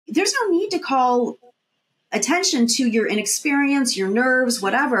there's no need to call attention to your inexperience, your nerves,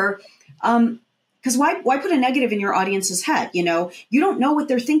 whatever. Because why put a negative in your audience's head? You don't know what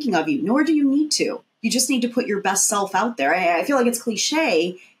they're thinking of you, nor do you need to. You just need to put your best self out there. I feel like it's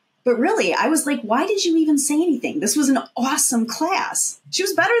cliche, but really, I was like, why did you even say anything? This was an awesome class. She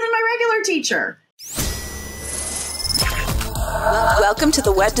was better than my regular teacher. Welcome to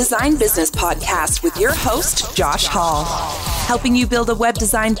the Web Design Business Podcast with your host, Josh Hall, helping you build a web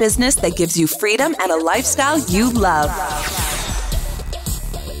design business that gives you freedom and a lifestyle you love.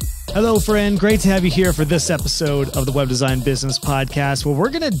 Hello, friend. Great to have you here for this episode of the Web Design Business Podcast, where we're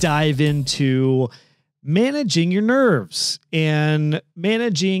going to dive into managing your nerves and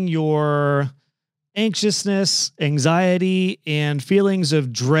managing your anxiousness, anxiety, and feelings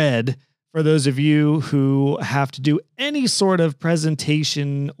of dread for those of you who have to do any sort of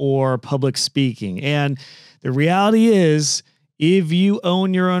presentation or public speaking. And the reality is, if you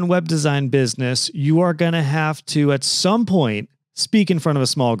own your own web design business, you are going to have to, at some point, speak in front of a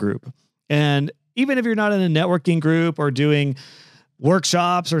small group. And even if you're not in a networking group or doing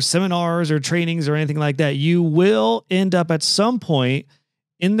workshops or seminars or trainings or anything like that, you will end up at some point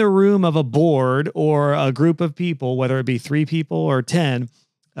in the room of a board or a group of people, whether it be 3 people or 10,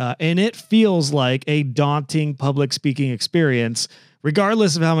 and it feels like a daunting public speaking experience,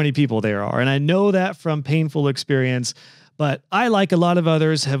 regardless of how many people there are. And I know that from painful experience, but I, like a lot of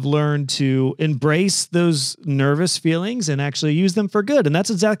others, have learned to embrace those nervous feelings and actually use them for good. And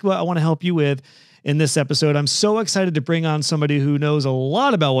that's exactly what I want to help you with in this episode. I'm so excited to bring on somebody who knows a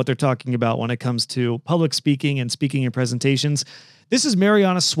lot about what they're talking about when it comes to public speaking and speaking in presentations. This is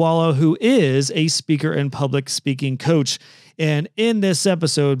Marianna Swallow, who is a speaker and public speaking coach. And in this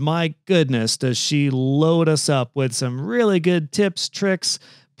episode, my goodness, does she load us up with some really good tips, tricks,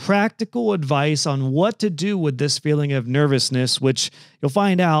 practical advice on what to do with this feeling of nervousness, which you'll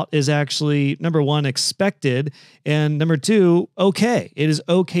find out is actually, number one, expected, and number two, okay. It is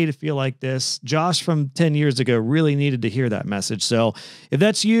okay to feel like this. Josh from 10 years ago really needed to hear that message. So if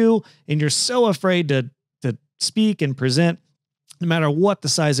that's you and you're so afraid to speak and present, no matter what the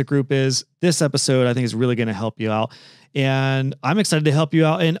size of group is, this episode I think is really going to help you out. And I'm excited to help you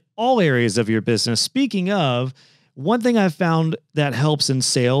out in all areas of your business. Speaking of, one thing I've found that helps in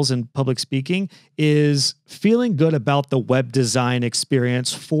sales and public speaking is feeling good about the web design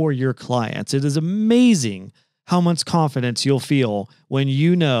experience for your clients. It is amazing how much confidence you'll feel when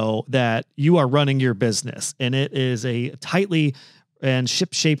you know that you are running your business and it is a tightly and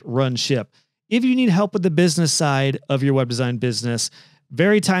ship-shape run ship. If you need help with the business side of your web design business,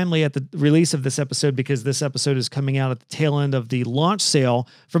 very timely at the release of this episode, because this episode is coming out at the tail end of the launch sale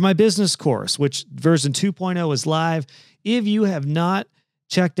for my business course, which version 2.0 is live. If you have not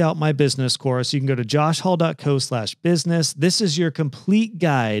checked out my business course, you can go to joshhall.co/business. This is your complete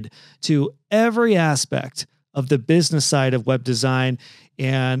guide to every aspect of the business side of web design.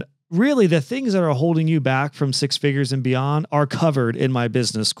 And really, the things that are holding you back from 6 figures and beyond are covered in my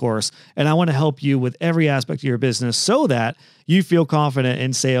business course. And I want to help you with every aspect of your business so that you feel confident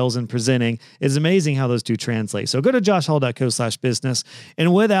in sales and presenting. It's amazing how those two translate. So go to joshhall.co/business.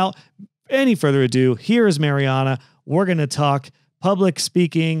 And without any further ado, here is Marianna. We're going to talk public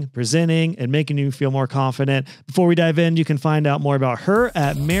speaking, presenting, and making you feel more confident. Before we dive in, you can find out more about her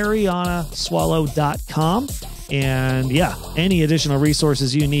at mariannaswallow.com. And yeah, any additional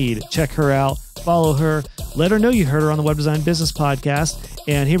resources you need, check her out, follow her, let her know you heard her on the Web Design Business Podcast.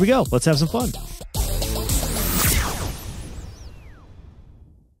 And here we go. Let's have some fun.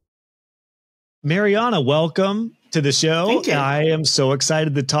 Marianna, welcome to the show. Thank you. I am so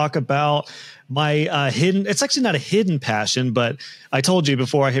excited to talk about my it's actually not a hidden passion, but I told you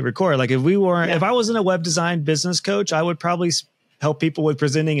before I hit record, like if I wasn't a web design business coach, I would probably help people with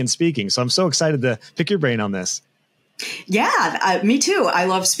presenting and speaking. So I'm so excited to pick your brain on this. Yeah, me too. I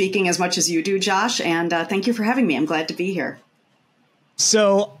love speaking as much as you do, Josh. And thank you for having me. I'm glad to be here.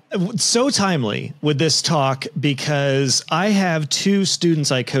 So timely with this talk, because I have 2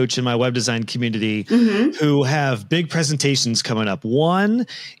 students I coach in my web design community who have big presentations coming up. One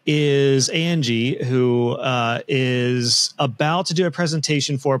is Angie, who is about to do a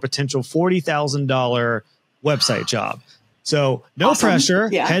presentation for a potential $40,000 website job. So no pressure,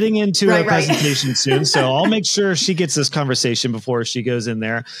 heading into a presentation soon. So I'll make sure she gets this conversation before she goes in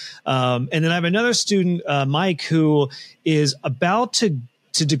there. And then I have another student, Mike, who is about to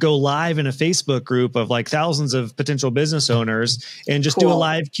go live in a Facebook group of like thousands of potential business owners and just do a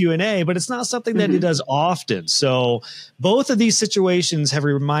live Q&A, but it's not something that he does often. So both of these situations have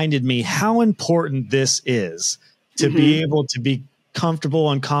reminded me how important this is to be able to be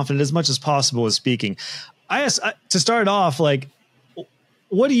comfortable and confident as much as possible with speaking. To start off, like,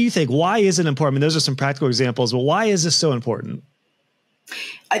 what do you think? Why is it important? I mean, those are some practical examples, but why is this so important?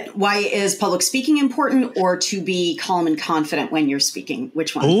 Why is public speaking important, or to be calm and confident when you're speaking?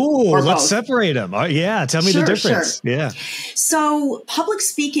 Which one? Oh, let's separate them. Yeah. Tell me the difference. Sure. Yeah. So public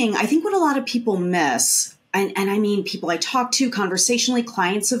speaking, I think what a lot of people miss, and I mean people I talk to conversationally,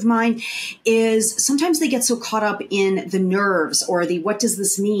 clients of mine, is sometimes they get so caught up in the nerves or the what does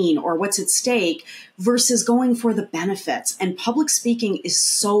this mean or what's at stake versus going for the benefits. And public speaking is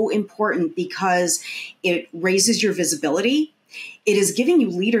so important because it raises your visibility. It is giving you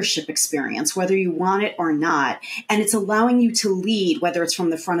leadership experience, whether you want it or not. And it's allowing you to lead, whether it's from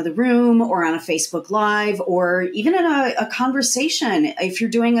the front of the room or on a Facebook Live or even in a conversation. If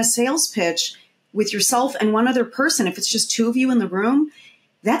you're doing a sales pitch with yourself and one other person, if it's just two of you in the room,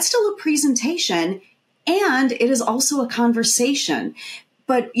 that's still a presentation. And it is also a conversation.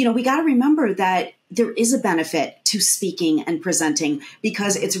 But, we got to remember that there is a benefit to speaking and presenting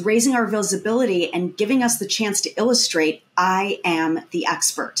because it's raising our visibility and giving us the chance to illustrate, I am the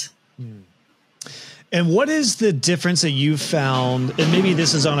expert. And what is the difference that you've found? And maybe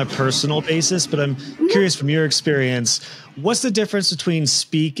this is on a personal basis, but I'm curious from your experience, what's the difference between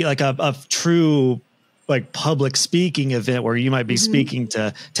speaking, like a true like public speaking event where you might be speaking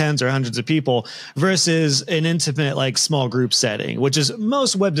to tens or hundreds of people versus an intimate, like small group setting, which is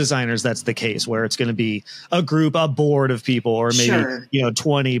most web designers. That's the case where it's going to be a group, a board of people, or maybe,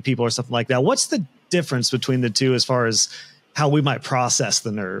 20 people or something like that. What's the difference between the two as far as how we might process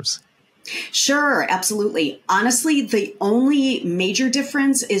the nerves? Sure, absolutely. Honestly, the only major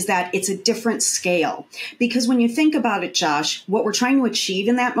difference is that it's a different scale. Because when you think about it, Josh, what we're trying to achieve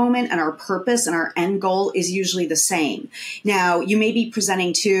in that moment and our purpose and our end goal is usually the same. Now, you may be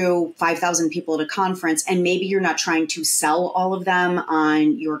presenting to 5,000 people at a conference, and maybe you're not trying to sell all of them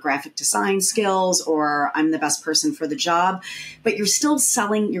on your graphic design skills or I'm the best person for the job, but you're still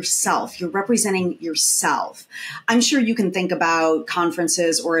selling yourself. You're representing yourself. I'm sure you can think about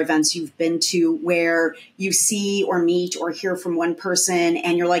conferences or events you've been to where you see or meet or hear from one person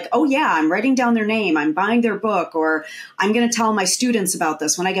and you're like, oh yeah, I'm writing down their name, I'm buying their book, or I'm going to tell my students about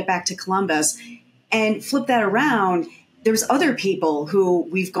this when I get back to Columbus. And flip that around, there's other people who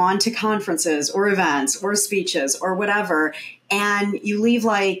we've gone to conferences or events or speeches or whatever, and you leave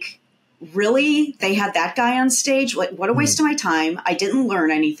like, really? They had that guy on stage? Like, what a waste of my time. I didn't learn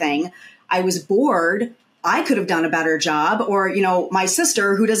anything. I was bored. I could have done a better job. Or, my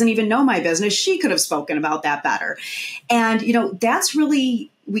sister who doesn't even know my business, she could have spoken about that better. And, that's really,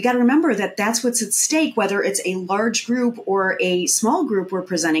 we got to remember that that's what's at stake, whether it's a large group or a small group we're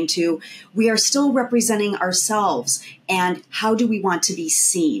presenting to, we are still representing ourselves. And how do we want to be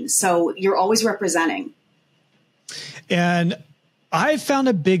seen? So you're always representing. And I found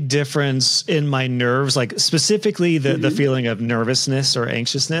a big difference in my nerves, like specifically the feeling of nervousness or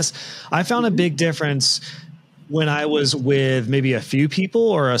anxiousness. I found a big difference when I was with maybe a few people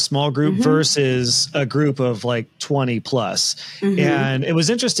or a small group versus a group of like 20 plus. And it was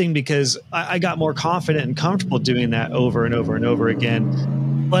interesting because I got more confident and comfortable doing that over and over and over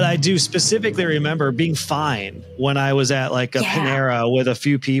again. But I do specifically remember being fine when I was at like a Panera with a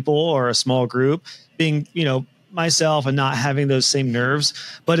few people or a small group, being, myself and not having those same nerves.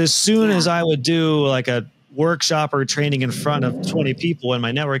 But as soon as I would do like a workshop or training in front of 20 people in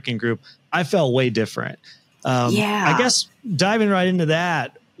my networking group, I felt way different. I guess diving right into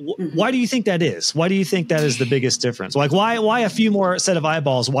that, why do you think that is? Why do you think that is the biggest difference? Like why a few more set of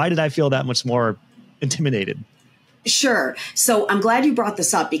eyeballs? Why did I feel that much more intimidated? Sure. So I'm glad you brought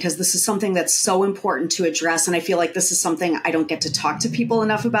this up because this is something that's so important to address. And I feel like this is something I don't get to talk to people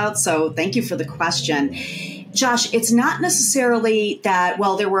enough about. So thank you for the question. Josh, it's not necessarily that,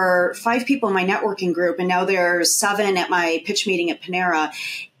 well, there were 5 people in my networking group and now there's 7 at my pitch meeting at Panera.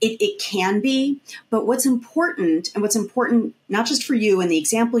 It can be, but what's important not just for you and the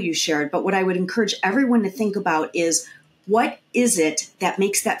example you shared, but what I would encourage everyone to think about is, what is it that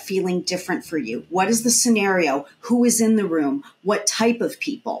makes that feeling different for you? What is the scenario? Who is in the room? What type of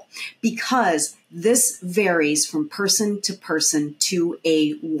people? Because this varies from person to person to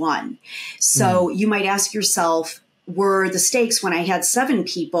a one. So you might ask yourself, were the stakes when I had 7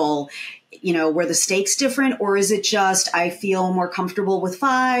 people, were the stakes different? Or is it just I feel more comfortable with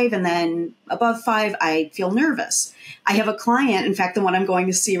 5 and then above 5, I feel nervous? I have a client, in fact, the one I'm going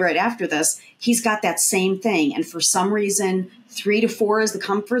to see right after this, he's got that same thing. And for some reason, 3 to 4 is the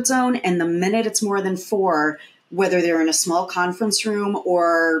comfort zone. And the minute it's more than 4, whether they're in a small conference room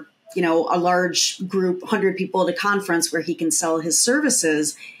or, a large group, 100 people at a conference where he can sell his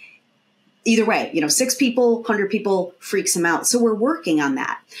services, either way, 6 people, 100 people freaks him out. So we're working on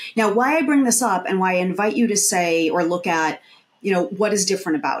that. Now, why I bring this up and why I invite you to say or look at what is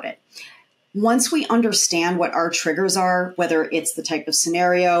different about it? Once we understand what our triggers are, whether it's the type of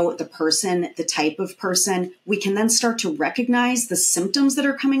scenario, the person, the type of person, we can then start to recognize the symptoms that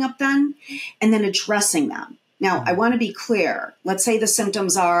are coming up then and then addressing them. Now, I want to be clear. Let's say the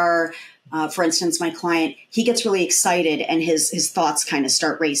symptoms are, for instance, my client, he gets really excited and his thoughts kind of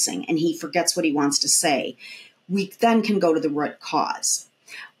start racing and he forgets what he wants to say. We then can go to the root cause.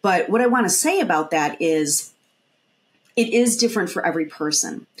 But what I want to say about that is, it is different for every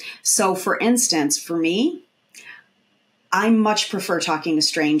person. So for instance, for me, I much prefer talking to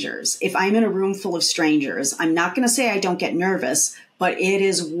strangers. If I'm in a room full of strangers, I'm not going to say I don't get nervous, but it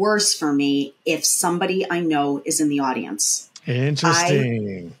is worse for me if somebody I know is in the audience.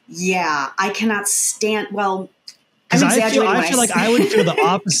 Interesting. I cannot stand, well, because I feel like I would feel the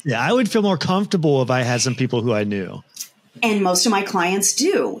opposite. I would feel more comfortable if I had some people who I knew. And most of my clients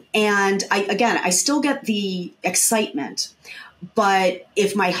do. And I still get the excitement. But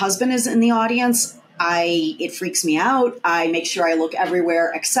if my husband is in the audience, it freaks me out. I make sure I look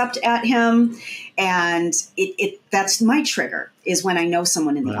everywhere except at him. And that's my trigger, is when I know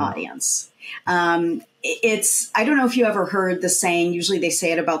someone in the audience. I don't know if you ever heard the saying, usually they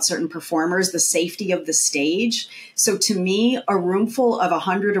say it about certain performers, the safety of the stage. So to me, a room full of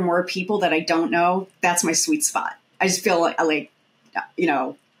 100 or more people that I don't know, that's my sweet spot. I just feel like,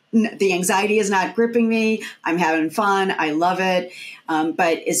 the anxiety is not gripping me. I'm having fun. I love it.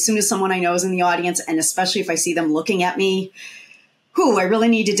 But as soon as someone I know is in the audience, and especially if I see them looking at me, I really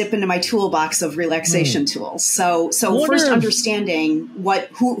need to dip into my toolbox of relaxation tools. So first understanding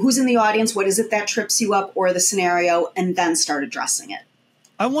who's in the audience, what is it that trips you up, or the scenario, and then start addressing it.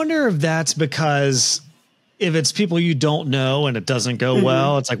 I wonder if that's because if it's people you don't know and it doesn't go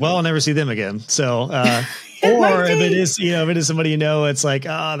well, it's like, well, I'll never see them again. So, or if it is somebody it's like,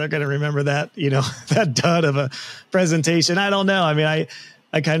 they're going to remember that, that dud of a presentation. I don't know. I mean,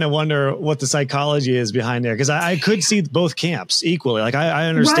 I kind of wonder what the psychology is behind there, because I could see both camps equally. Like I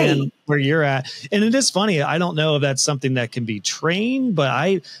understand where you're at. And it is funny. I don't know if that's something that can be trained, but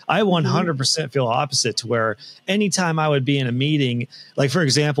I 100% feel opposite, to where anytime I would be in a meeting, like for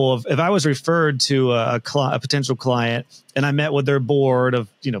example, if I was referred to a potential client and I met with their board of,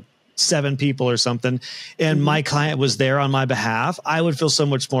 7 people or something, and my client was there on my behalf, I would feel so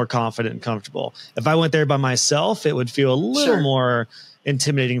much more confident and comfortable. If I went there by myself, it would feel a little more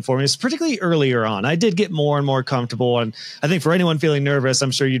intimidating for me. It's particularly earlier on. I did get more and more comfortable. And I think for anyone feeling nervous,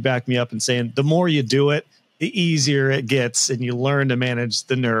 I'm sure you'd back me up in saying the more you do it, the easier it gets, and you learn to manage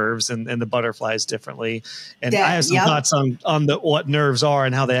the nerves and the butterflies differently. And I have some thoughts on what nerves are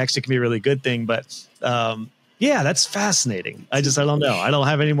and how they actually can be a really good thing. But that's fascinating. I don't know. I don't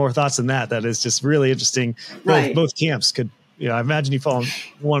have any more thoughts than that. That is just really interesting. Both camps could, I imagine you fall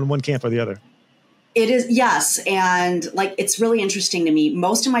in one camp or the other. It is, yes. And it's really interesting to me.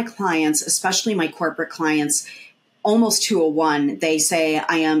 Most of my clients, especially my corporate clients, almost 201, they say,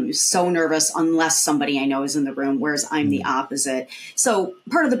 I am so nervous unless somebody I know is in the room, whereas I'm the opposite. So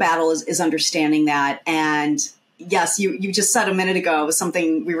part of the battle is understanding that. And yes, you just said a minute ago,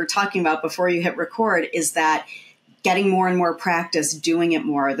 something we were talking about before you hit record, is that getting more and more practice, doing it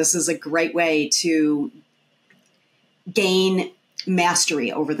more. This is a great way to gain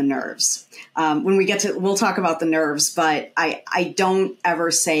mastery over the nerves. When we get to, we'll talk about the nerves, but I don't ever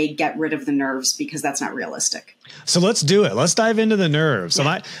say get rid of the nerves, because that's not realistic. So let's do it. Let's dive into the nerves.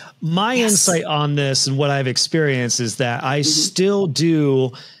 So my insight on this and what I've experienced is that I still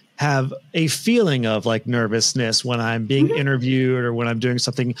do have a feeling of nervousness when I'm being interviewed or when I'm doing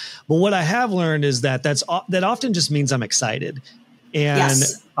something. But what I have learned is that that often just means I'm excited. And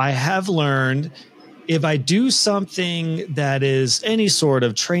I have learned, if I do something that is any sort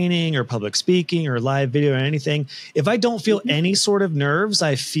of training or public speaking or live video or anything, if I don't feel any sort of nerves,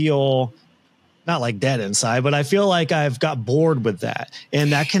 I feel not like dead inside, but I feel like I've got bored with that.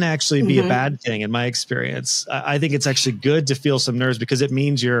 And that can actually be a bad thing in my experience. I think it's actually good to feel some nerves, because it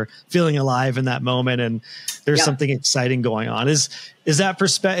means you're feeling alive in that moment and there's something exciting going on. Is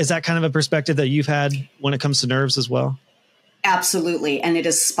that kind of a perspective that you've had when it comes to nerves as well? Absolutely. And it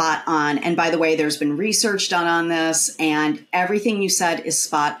is spot on. And by the way, there's been research done on this, and everything you said is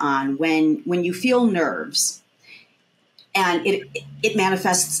spot on. When you feel nerves, and it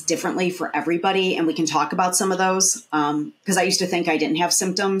manifests differently for everybody, and we can talk about some of those, because I used to think I didn't have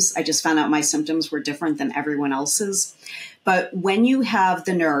symptoms. I just found out my symptoms were different than everyone else's. But when you have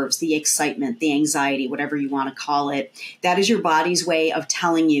the nerves, the excitement, the anxiety, whatever you want to call it, that is your body's way of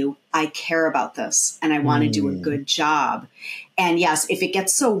telling you, I care about this and I want to do a good job. And yes, if it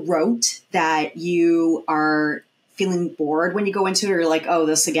gets so rote that you are feeling bored when you go into it, or you're like, oh,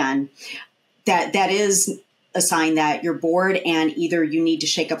 this again, that is a sign that you're bored and either you need to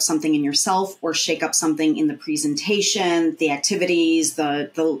shake up something in yourself or shake up something in the presentation, the activities,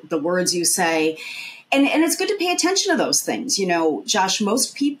 the words you say. And it's good to pay attention to those things. You know, Josh,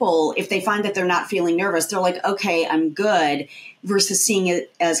 most people, if they find that they're not feeling nervous, they're like, okay, I'm good, versus seeing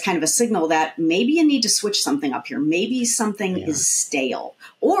it as kind of a signal that maybe you need to switch something up here. Maybe something is stale,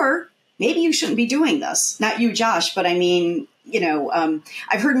 or maybe you shouldn't be doing this. Not you, Josh, but I mean, you know,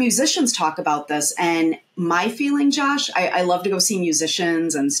 I've heard musicians talk about this, and my feeling, Josh, I love to go see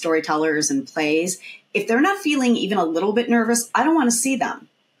musicians and storytellers and plays. If they're not feeling even a little bit nervous, I don't want to see them.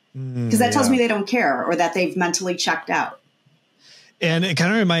 Because that tells me they don't care or that they've mentally checked out. And it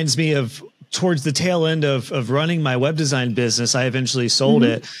kind of reminds me of towards the tail end of running my web design business. I eventually sold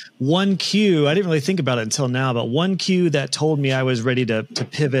it. One cue, I didn't really think about it until now, but one cue that told me I was ready to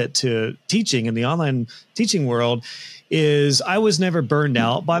pivot to teaching in the online teaching world is I was never burned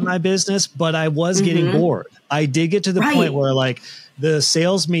out by my business, but I was getting bored. I did get to the point where like the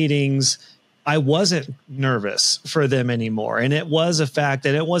sales meetings, I wasn't nervous for them anymore. And it was a fact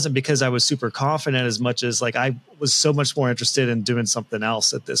that it wasn't because I was super confident as much as like I was so much more interested in doing something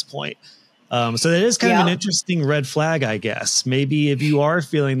else at this point. So that is kind of an interesting red flag, I guess. Maybe if you are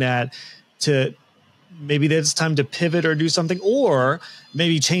feeling that, maybe it's time to pivot or do something, or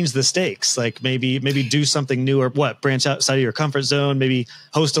maybe change the stakes. Like maybe do something new, or branch outside of your comfort zone. Maybe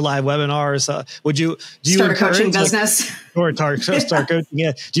host a live webinar. Or so. Do you start a coaching business or start coaching?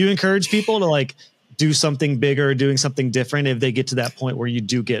 Yeah. Do you encourage people to like do something bigger, doing something different if they get to that point where you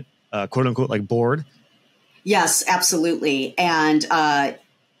do get quote unquote like bored? Yes, absolutely. And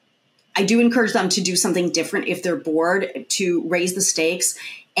I do encourage them to do something different if they're bored, to raise the stakes.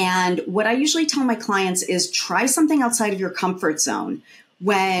 And what I usually tell my clients is try something outside of your comfort zone.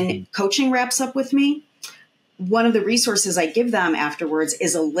 When coaching wraps up with me, one of the resources I give them afterwards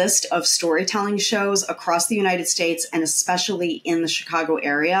is a list of storytelling shows across the United States and especially in the Chicago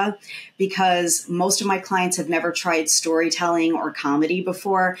area, because most of my clients have never tried storytelling or comedy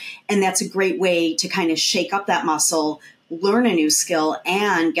before. And that's a great way to kind of shake up that muscle, learn a new skill,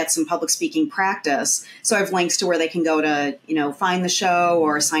 and get some public speaking practice. So I have links to where they can go to, find the show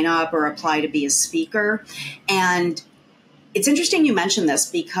or sign up or apply to be a speaker. And it's interesting you mentioned this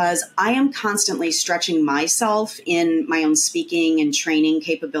because I am constantly stretching myself in my own speaking and training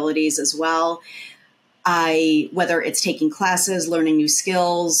capabilities as well. Whether it's taking classes, learning new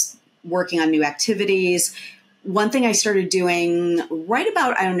skills, working on new activities. One thing I started doing right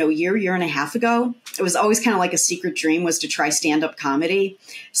about, a year and a half ago, it was always kind of like a secret dream, was to try stand-up comedy.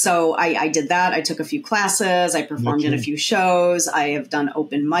 So I did that. I took a few classes. I performed in a few shows. I have done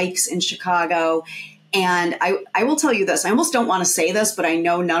open mics in Chicago. And I will tell you this. I almost don't want to say this, but I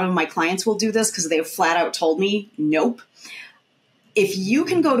know none of my clients will do this because they have flat out told me, nope. If you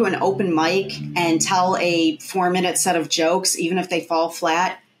can go to an open mic and tell a 4-minute set of jokes, even if they fall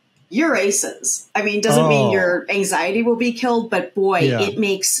flat, you're aces. I mean, doesn't mean your anxiety will be killed, but boy, it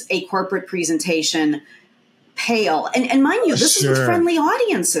makes a corporate presentation pale. And mind you, this is with friendly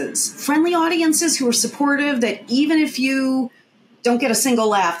audiences who are supportive, that even if you don't get a single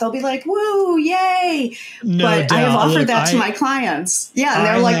laugh, they'll be like, woo, yay. No but doubt. I have offered that to my clients. Yeah. And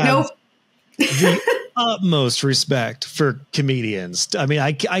they're like, nope. The utmost respect for comedians. I mean,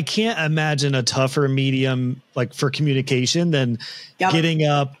 I can't imagine a tougher medium like for communication than getting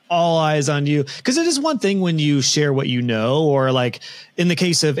up, all eyes on you. Because it is one thing when you share what you know, or like in the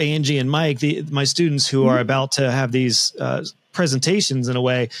case of Angie and Mike, my students who are about to have these presentations in a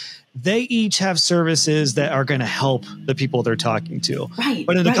way, they each have services that are going to help the people they're talking to. Right.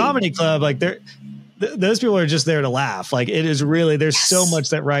 But in the comedy club, like those people are just there to laugh. Like it is really, there's so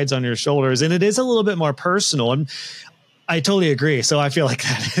much that rides on your shoulders, and it is a little bit more personal. And I totally agree. So I feel like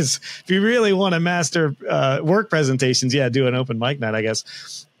that is, if you really want to master work presentations, do an open mic night, I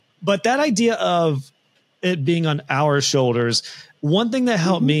guess. But that idea of it being on our shoulders, one thing that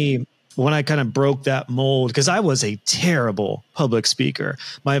helped me when I kind of broke that mold, because I was a terrible public speaker.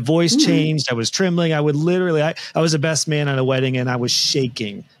 My voice changed. I was trembling. I would literally, I was a best man at a wedding and I was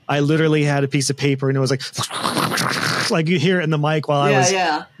shaking. I literally had a piece of paper and it was like you hear it in the mic while I was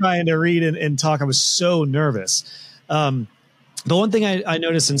trying to read and talk. I was so nervous. The one thing I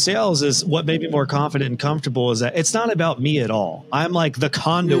noticed in sales is what made me more confident and comfortable is that it's not about me at all. I'm like the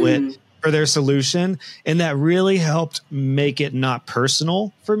conduit for their solution. And that really helped make it not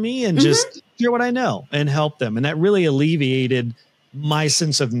personal for me and just hear what I know and help them. And that really alleviated my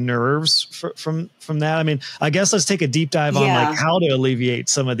sense of nerves from that. I mean, I guess let's take a deep dive on like how to alleviate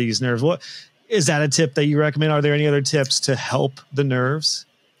some of these nerves. What is that a tip that you recommend? Are there any other tips to help the nerves?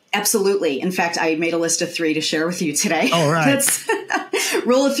 Absolutely. In fact, I made a list of 3 to share with you today. All right. That's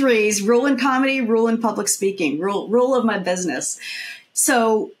rule of 3s, rule in comedy, rule in public speaking, rule of my business.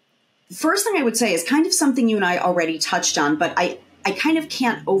 So first thing I would say is kind of something you and I already touched on, but I kind of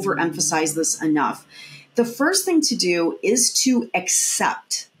can't overemphasize this enough. The first thing to do is to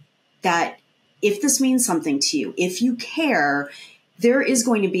accept that if this means something to you, if you care, there is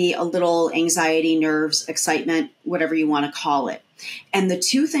going to be a little anxiety, nerves, excitement, whatever you want to call it. And the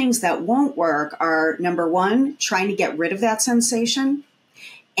 2 things that won't work are, number 1, trying to get rid of that sensation.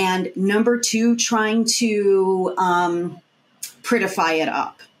 And number 2, trying to prettify it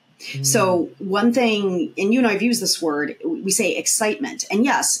up. So one thing, and you and I have used this word, we say excitement. And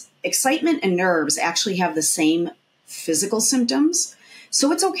yes, excitement and nerves actually have the same physical symptoms.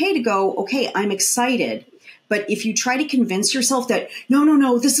 So it's okay to go, okay, I'm excited. But if you try to convince yourself that,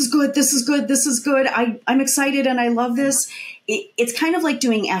 no, this is good, this is good, this is good, I'm excited and I love this, it's kind of like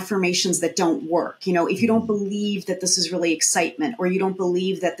doing affirmations that don't work. You know, if you don't believe that this is really excitement, or you don't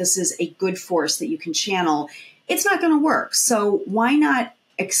believe that this is a good force that you can channel, it's not going to work. So why not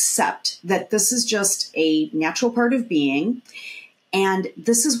accept that this is just a natural part of being, and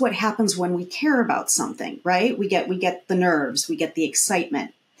this is what happens when we care about something, right? We get the nerves, we get the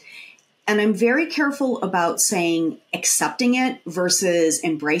excitement. And I'm very careful about saying accepting it versus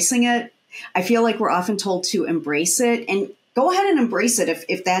embracing it. I feel like we're often told to embrace it, and go ahead and embrace it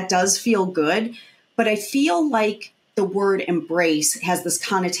if that does feel good. But I feel like the word embrace has this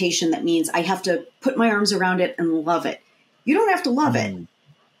connotation that means I have to put my arms around it and love it. You don't have to love it.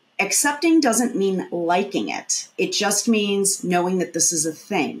 Accepting doesn't mean liking it. It just means knowing that this is a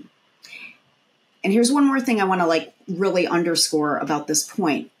thing. And here's one more thing I want to really underscore about this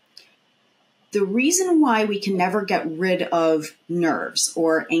point. The reason why we can never get rid of nerves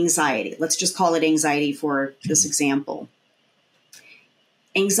or anxiety, let's just call it anxiety for this example.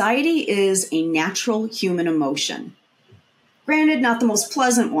 Anxiety is a natural human emotion. Granted, not the most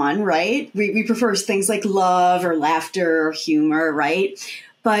pleasant one, right? We prefer things like love or laughter or humor, right?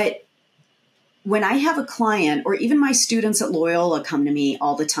 But when I have a client, or even my students at Loyola come to me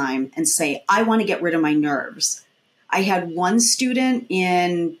all the time and say, I want to get rid of my nerves. I had one student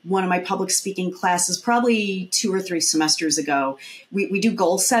in one of my public speaking classes, probably 2 or 3 semesters ago. We do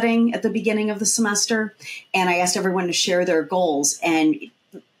goal setting at the beginning of the semester, and I asked everyone to share their goals. And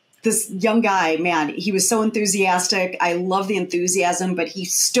this young guy, man, he was so enthusiastic. I love the enthusiasm, but he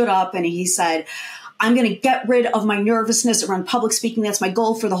stood up and he said, I'm going to get rid of my nervousness around public speaking. That's my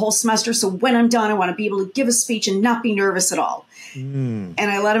goal for the whole semester. So when I'm done, I want to be able to give a speech and not be nervous at all. And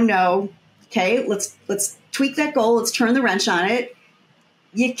I let him know, okay, let's tweak that goal. Let's turn the wrench on it.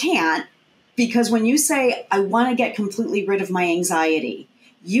 You can't, because when you say, I want to get completely rid of my anxiety,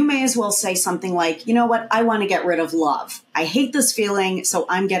 you may as well say something like, you know what? I want to get rid of love. I hate this feeling, so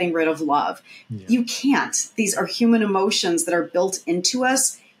I'm getting rid of love. Yeah. You can't. These are human emotions that are built into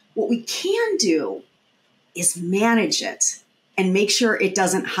us. What we can do is manage it and make sure it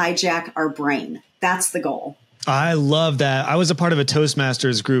doesn't hijack our brain. That's the goal. I love that. I was a part of a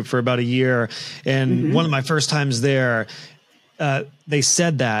Toastmasters group for about a year, and one of my first times there, they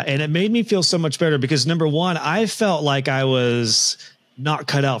said that, and it made me feel so much better because, number one, I felt like I was not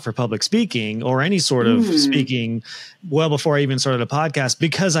cut out for public speaking or any sort of speaking well before I even started a podcast,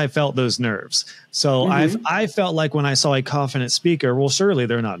 because I felt those nerves. So I felt like when I saw a confident speaker, well, surely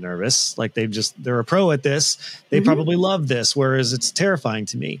they're not nervous. Like they're a pro at this. They probably love this, whereas it's terrifying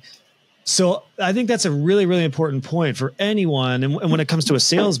to me. So I think that's a really, really important point for anyone. And when it comes to a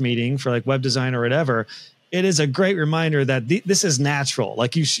sales meeting for like web design or whatever, it is a great reminder that this is natural.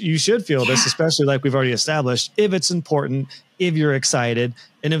 Like you should feel this, especially like we've already established, if it's important, if you're excited,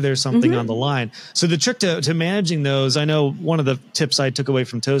 and if there's something on the line. So the trick to managing those, I know one of the tips I took away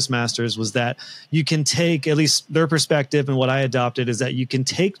from Toastmasters was that you can take, at least their perspective, and what I adopted is that you can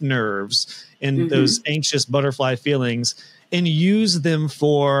take nerves and those anxious butterfly feelings and use them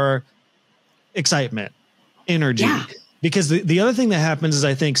for excitement, energy. Yeah. Because the other thing that happens is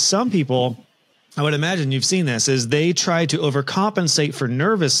I think some people, I would imagine you've seen this, is they try to overcompensate for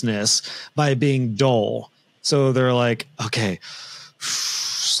nervousness by being dull. So they're like, okay,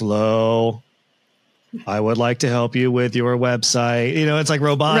 slow. I would like to help you with your website. You know, it's like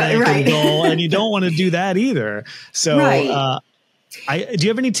robotic and dull, and you don't want to do that either. So do you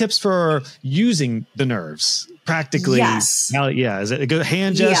have any tips for using the nerves practically? Yes. Is it good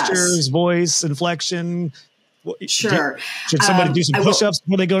hand gestures, voice, inflection? Sure. Should somebody do some push-ups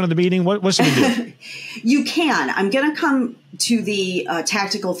before they go into the meeting? What should we do? You can. I'm going to come to the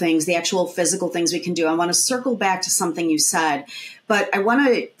tactical things, the actual physical things we can do. I want to circle back to something you said, but I want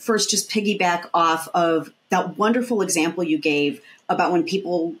to first just piggyback off of that wonderful example you gave about when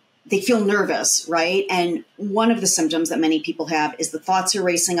people they feel nervous, right? And one of the symptoms that many people have is the thoughts are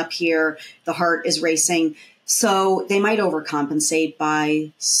racing up here, the heart is racing. So they might overcompensate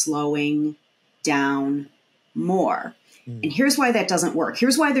by slowing down more. And here's why that doesn't work.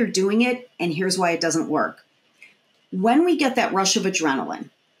 Here's why they're doing it, and here's why it doesn't work. When we get that rush of adrenaline,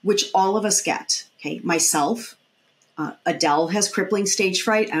 which all of us get, okay, myself, Adele has crippling stage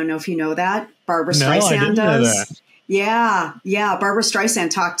fright. I don't know if you know that. Barbara Streisand does. Yeah. Barbara Streisand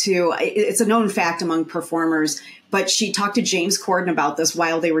talked to, it's a known fact among performers, but she talked to James Corden about this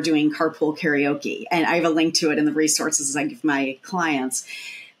while they were doing carpool karaoke. And I have a link to it in the resources I give my clients.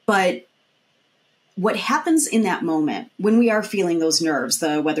 But what happens in that moment when we are feeling those nerves,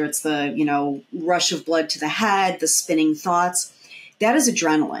 whether it's the, rush of blood to the head, the spinning thoughts, that is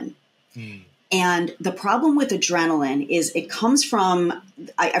adrenaline. And the problem with adrenaline is it comes from,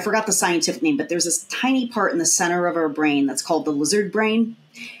 I forgot the scientific name, but there's this tiny part in the center of our brain that's called the lizard brain.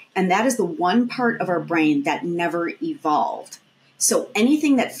 And that is the one part of our brain that never evolved. So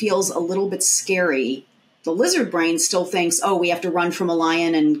anything that feels a little bit scary, the lizard brain still thinks, oh, we have to run from a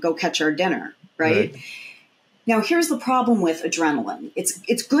lion and go catch our dinner, right? Now, here's the problem with adrenaline.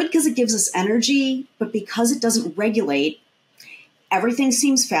 It's good because it gives us energy, but because it doesn't regulate, everything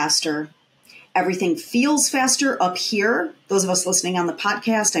seems faster. Everything feels faster up here. Those of us listening on the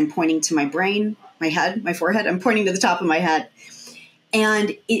podcast, I'm pointing to my brain, my head, my forehead. I'm pointing to the top of my head.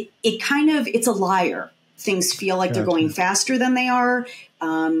 And it's a liar. Things feel like they're going faster than they are.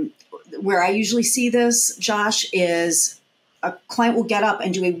 Where I usually see this, Josh, is a client will get up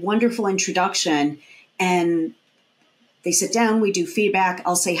and do a wonderful introduction, and they sit down, we do feedback.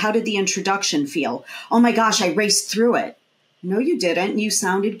 I'll say, how did the introduction feel? Oh my gosh, I raced through it. No, you didn't. You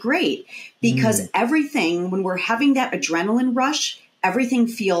sounded great. Because everything, when we're having that adrenaline rush, everything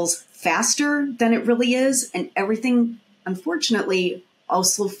feels faster than it really is. And everything, unfortunately,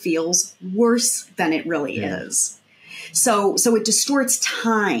 also feels worse than it really is. So it distorts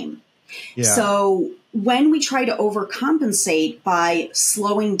time. Yeah. So when we try to overcompensate by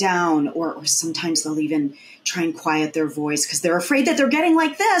slowing down, or sometimes they'll even try and quiet their voice because they're afraid that they're getting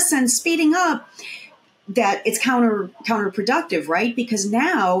like this and speeding up, that it's counterproductive, right? Because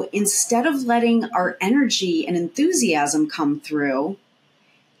now, instead of letting our energy and enthusiasm come through,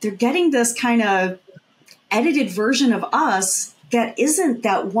 they're getting this kind of edited version of us that isn't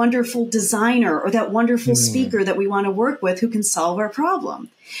that wonderful designer or that wonderful speaker that we want to work with who can solve our problem.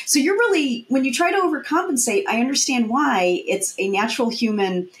 So you're really, when you try to overcompensate, I understand why it's a natural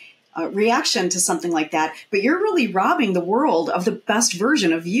human reaction to something like that, but you're really robbing the world of the best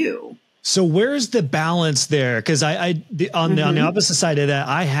version of you. So where's the balance there? Because on the opposite side of that,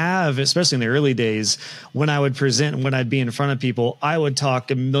 I have, especially in the early days, when I would present, when I'd be in front of people, I would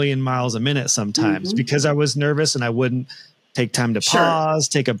talk a million miles a minute sometimes because I was nervous and I wouldn't take time to pause,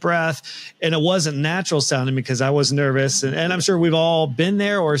 take a breath. And it wasn't natural sounding because I was nervous. And I'm sure we've all been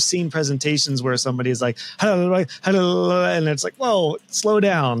there or seen presentations where somebody is like, hello, hello, and it's like, whoa, slow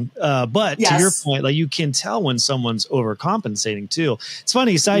down. But to your point, like you can tell when someone's overcompensating too. It's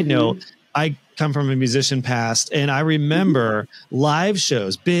funny, side note, I come from a musician past, and I remember live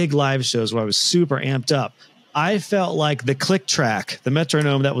shows, big live shows where I was super amped up. I felt like the click track, the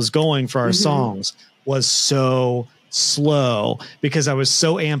metronome that was going for our songs was so slow because I was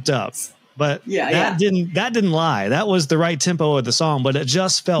so amped up. But that didn't lie. That was the right tempo of the song, but it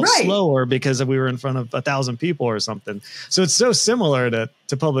just felt slower because we were in front of 1,000 people or something. So it's so similar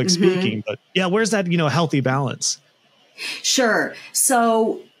to public speaking. But yeah, where's that, healthy balance? Sure.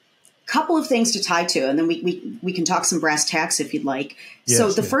 So couple of things to tie to, and then we can talk some brass tacks if you'd like. Yes, so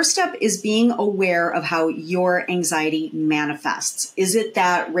the first step is being aware of how your anxiety manifests. Is it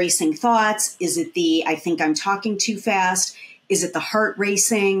that racing thoughts? Is it the, I think I'm talking too fast? Is it the heart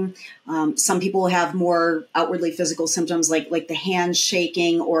racing? Some people have more outwardly physical symptoms like the hands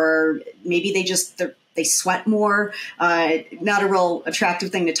shaking, or maybe they sweat more. Not a real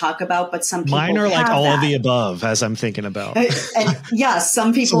attractive thing to talk about, but some people mine are like have all that. Of the above, as I'm thinking about. And yes,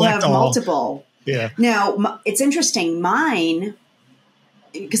 some people have multiple. Yeah. Now, it's interesting. Mine,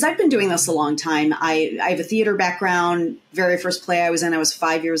 because I've been doing this a long time. I have a theater background. Very first play I was in, I was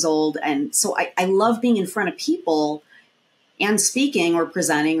 5 years old. And so I love being in front of people and speaking or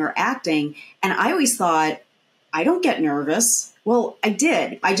presenting or acting. And I always thought, I don't get nervous. Well, I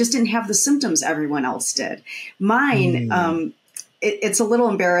did. I just didn't have the symptoms everyone else did. Mine, it's a little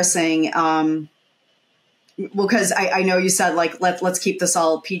embarrassing. Well, because I know you said let's keep this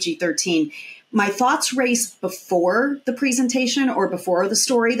all PG-13. My thoughts race before the presentation or before the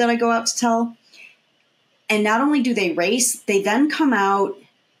story that I go out to tell. And not only do they race, they then come out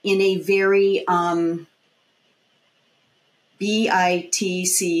in a very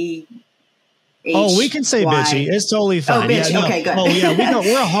BITC. Oh, we can say bitchy. It's totally fine. Oh, bitchy. Yeah, no. Okay, good. Oh,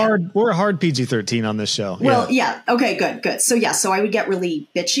 yeah. We're a hard PG-13 on this show. Well, yeah. Okay, good. So I would get really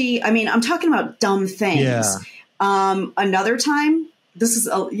bitchy. I mean, I'm talking about dumb things. Yeah. Another time, this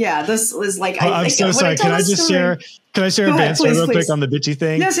was like, I'm so sorry. Can I share a band story real quick on the bitchy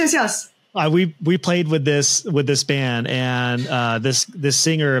thing? Yes. We played with this band, and this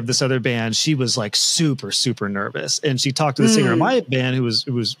singer of this other band, she was like super, super nervous. And she talked to the singer of my band who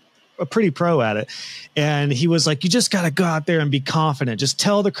was a pretty pro at it. And he was like, you just got to go out there and be confident. Just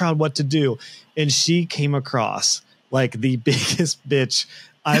tell the crowd what to do. And she came across like the biggest bitch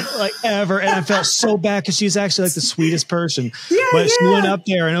I've like ever. And I felt so bad because she's actually like the sweetest person. But she went up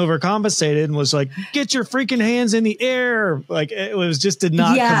there and overcompensated and was like, get your freaking hands in the air. Like it was just did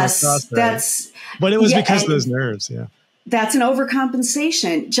not come across right. But it was because of those nerves. Yeah. That's an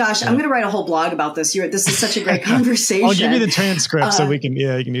overcompensation. Josh, I'm going to write a whole blog about this. This is such a great conversation. I'll give you the transcript so you can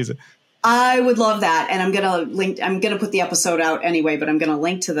use it. I would love that. And I'm going to put the episode out anyway, but I'm going to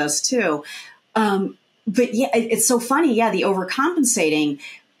link to this too. But yeah, it's so funny. Yeah. The overcompensating,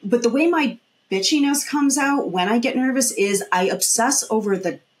 but the way my bitchiness comes out when I get nervous is I obsess over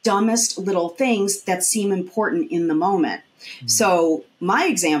the dumbest little things that seem important in the moment. So my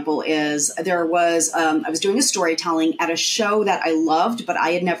example is I was doing a storytelling at a show that I loved, but I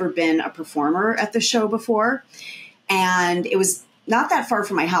had never been a performer at the show before. And it was not that far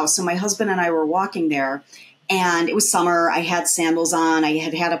from my house. So my husband and I were walking there, and it was summer. I had sandals on. I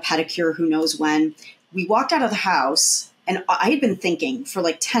had had a pedicure, who knows when. We walked out of the house, and I had been thinking for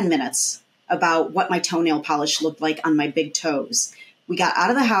like 10 minutes about what my toenail polish looked like on my big toes. We got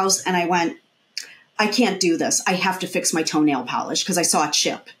out of the house, and I went, I can't do this. I have to fix my toenail polish because I saw a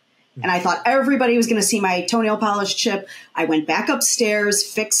chip. And I thought everybody was going to see my toenail polish chip. I went back upstairs,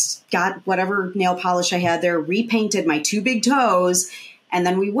 got whatever nail polish I had there, repainted my 2 big toes. And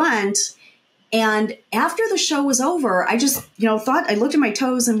then we went. And after the show was over, I just, I looked at my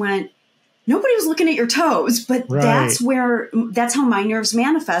toes and went, nobody was looking at your toes. But that's how my nerves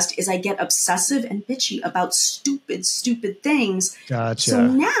manifest is I get obsessive and bitchy about stupid things. Gotcha. So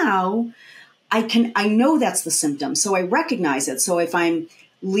now I know that's the symptom. So I recognize it. So if I'm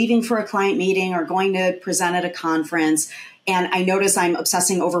leaving for a client meeting or going to present at a conference and I notice I'm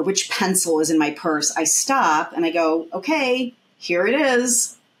obsessing over which pencil is in my purse, I stop and I go, okay, here it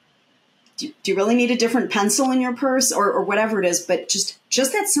is. Do you really need a different pencil in your purse or whatever it is? But just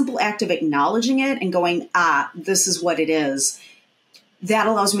that simple act of acknowledging it and going, this is what it is. That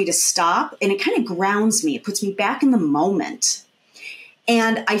allows me to stop, and it kind of grounds me. It puts me back in the moment.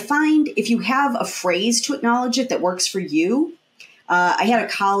 And I find if you have a phrase to acknowledge it that works for you, I had a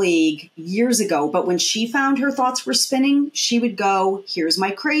colleague years ago, but when she found her thoughts were spinning, she would go, here's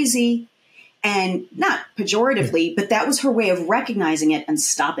my crazy. And not pejoratively, but that was her way of recognizing it and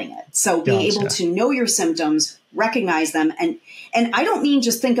stopping it. So being able to know your symptoms, recognize them. And I don't mean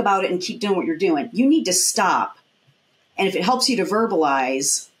just think about it and keep doing what you're doing. You need to stop. And if it helps you to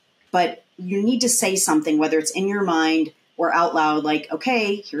verbalize, but you need to say something, whether it's in your mind or out loud, like,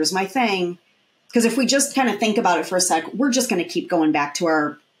 okay, here's my thing. Because if we just kind of think about it for a sec, we're just going to keep going back to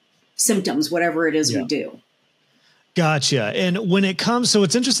our symptoms, whatever it is we do. Gotcha. And when it comes, so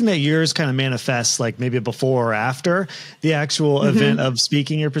it's interesting that yours kind of manifests like maybe before or after the actual event of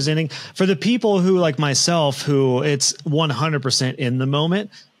speaking or presenting. For the people who like myself, who it's 100% in the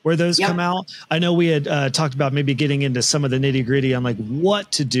moment where those come out. I know we had talked about maybe getting into some of the nitty gritty on like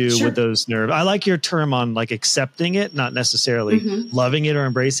what to do with those nerves. I like your term on like accepting it, not necessarily loving it or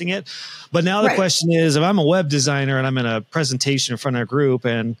embracing it. But now the question is, if I'm a web designer and I'm in a presentation in front of a group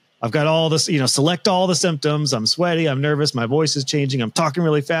and I've got all this, select all the symptoms. I'm sweaty. I'm nervous. My voice is changing. I'm talking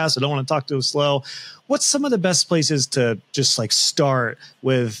really fast. I don't want to talk too slow. What's some of the best places to just like start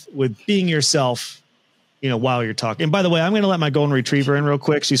with being yourself, while you're talking? And by the way, I'm going to let my golden retriever in real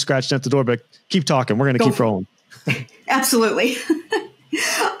quick. She's scratching at the door, but keep talking. We're going to keep rolling. Absolutely.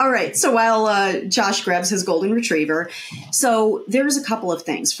 All right. So while Josh grabs his golden retriever, so there's a couple of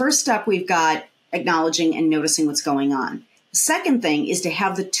things. First up, we've got acknowledging and noticing what's going on. Second thing is to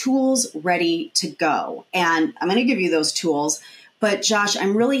have the tools ready to go. And I'm going to give you those tools. But Josh,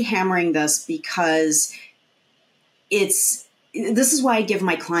 I'm really hammering this because this is why I give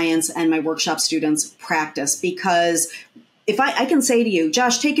my clients and my workshop students practice. Because if I can say to you,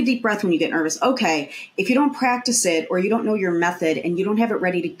 Josh, take a deep breath when you get nervous. Okay, if you don't practice it or you don't know your method and you don't have it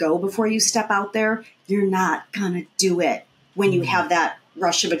ready to go before you step out there, you're not going to do it when you have that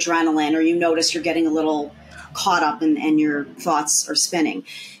rush of adrenaline or you notice you're getting a little caught up and your thoughts are spinning.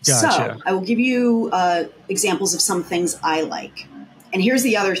 Gotcha. So I will give you examples of some things I like. And here's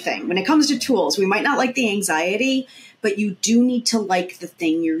the other thing. When it comes to tools, we might not like the anxiety, but you do need to like the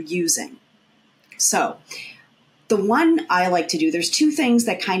thing you're using. So the one I like to do, there's two things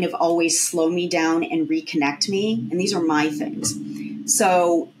that kind of always slow me down and reconnect me. And these are my things.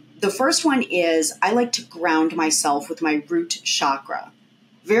 So the first one is I like to ground myself with my root chakra.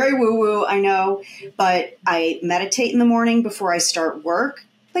 Very woo-woo, I know, but I meditate in the morning before I start work,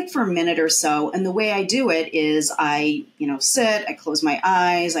 like for a minute or so. And the way I do it is I, sit, I close my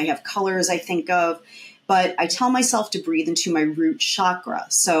eyes, I have colors I think of, but I tell myself to breathe into my root chakra.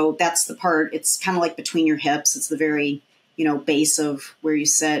 So that's the part, it's kind of like between your hips. It's the very, base of where you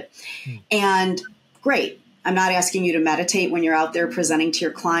sit. And great. I'm not asking you to meditate when you're out there presenting to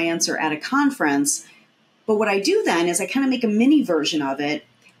your clients or at a conference. But what I do then is I kind of make a mini version of it.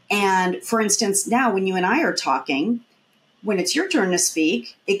 And for instance, now when you and I are talking, when it's your turn to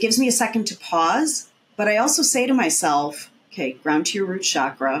speak, it gives me a second to pause. But I also say to myself, okay, ground to your root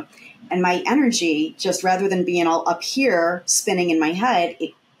chakra. And my energy, just rather than being all up here spinning in my head,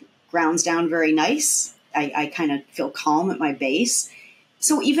 it grounds down very nice. I kind of feel calm at my base.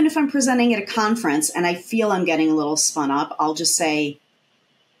 So even if I'm presenting at a conference and I feel I'm getting a little spun up, I'll just say,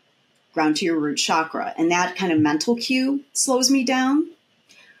 ground to your root chakra. And that kind of mental cue slows me down.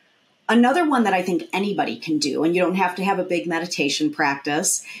 Another one that I think anybody can do, and you don't have to have a big meditation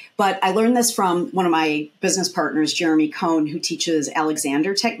practice, but I learned this from one of my business partners, Jeremy Cohn, who teaches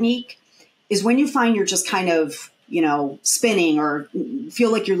Alexander technique, is when you find you're just kind of, spinning or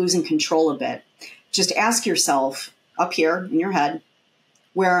feel like you're losing control a bit, just ask yourself up here in your head,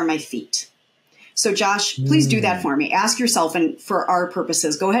 where are my feet? So Josh, please do that for me. Ask yourself, and for our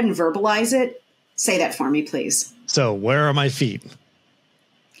purposes, go ahead and verbalize it. Say that for me, please. So where are my feet?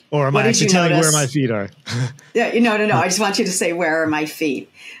 Or am I actually telling where my feet are? Yeah, no. I just want you to say, where are my feet?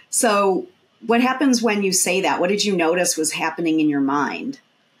 So what happens when you say that? What did you notice was happening in your mind?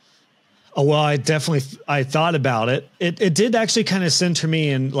 Oh, well, I thought about it. It did actually kind of center me,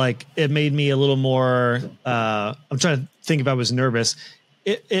 and like, it made me a little more, I'm trying to think if I was nervous.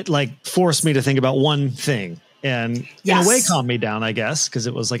 It like forced me to think about one thing, and in a way calmed me down, I guess. Cause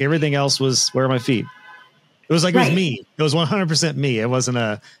it was like, everything else was, where are my feet? It was like, it was me. It was 100% me. It wasn't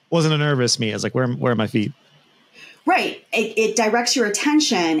a nervous me. I was like, where are my feet? Right. It directs your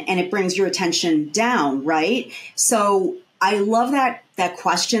attention and it brings your attention down. Right. So I love that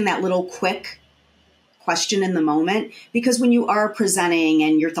question, that little quick question in the moment, because when you are presenting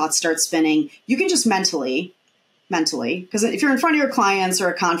and your thoughts start spinning, you can just mentally, because if you're in front of your clients or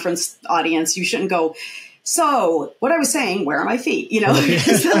a conference audience, you shouldn't go, so what I was saying, where are my feet?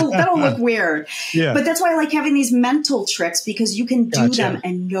 Because that'll look weird. Yeah. But that's why I like having these mental tricks, because you can do them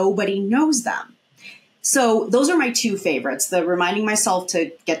and nobody knows them. So those are my two favorites, the reminding myself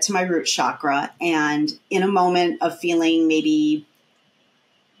to get to my root chakra, and in a moment of feeling maybe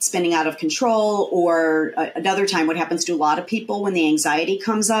spinning out of control, or another time, what happens to a lot of people when the anxiety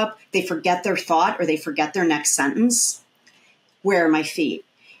comes up, they forget their thought or they forget their next sentence. Where are my feet?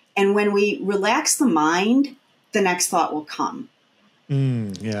 And when we relax the mind, the next thought will come.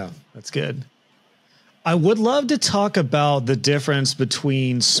 Yeah, that's good. I would love to talk about the difference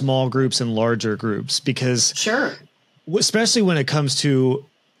between small groups and larger groups, because especially when it comes to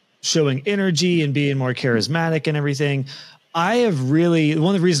showing energy and being more charismatic and everything, one of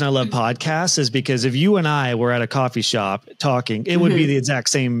the reasons I love podcasts is because if you and I were at a coffee shop talking, it would be the exact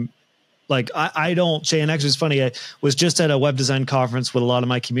same. Like I don't say, and actually it's funny, I was just at a web design conference with a lot of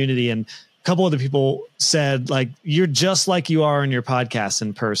my community, and a couple of the people said, like, you're just like you are in your podcast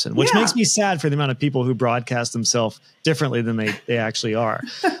in person, which makes me sad for the amount of people who broadcast themselves differently than they actually are.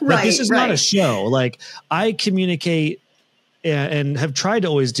 But this is not a show. Like, I communicate and have tried to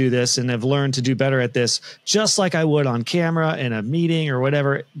always do this, and have learned to do better at this, just like I would on camera in a meeting or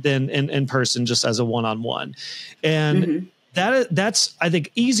whatever, than in person, just as a one-on-one. And that's, I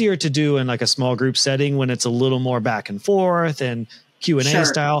think, easier to do in like a small group setting when it's a little more back and forth and Q&A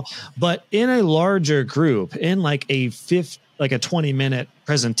style. But in a larger group, in like a 20-minute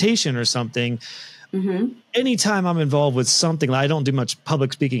presentation or something, anytime I'm involved with something, I don't do much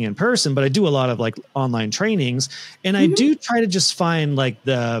public speaking in person, but I do a lot of like online trainings, and I do try to just find like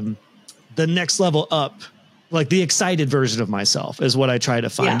the next level up, like the excited version of myself is what I try to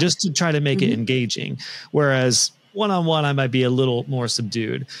find, just to try to make it engaging. Whereas one-on-one, I might be a little more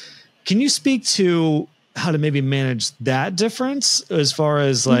subdued. Can you speak to how to maybe manage that difference as far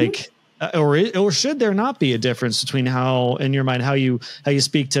as like, or should there not be a difference between how, in your mind, how you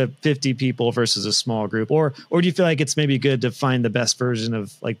speak to 50 people versus a small group, or do you feel like it's maybe good to find the best version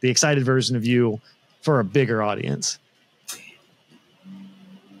of, like, the excited version of you for a bigger audience?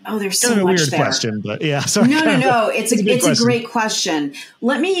 Oh, there's so much there. Question, but yeah. Sorry. No. It's a great question.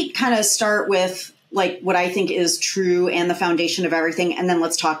 Let me kind of start with like what I think is true and the foundation of everything. And then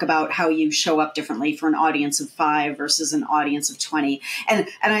let's talk about how you show up differently for an audience of 5 versus an audience of 20. And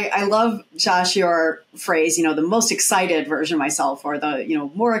I love, Josh, your phrase, the most excited version of myself, or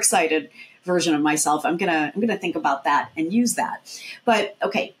the, more excited version of myself. I'm going to think about that and use that. But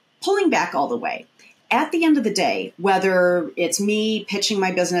okay, pulling back all the way. At the end of the day, whether it's me pitching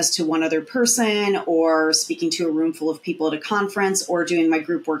my business to one other person, or speaking to a room full of people at a conference, or doing my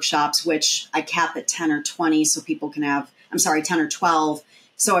group workshops, which I cap at 10 or 20 so people can have, 10 or 12,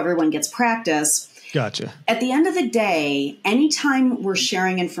 so everyone gets practice. Gotcha. At the end of the day, anytime we're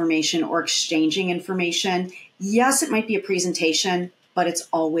sharing information or exchanging information, yes, it might be a presentation, but it's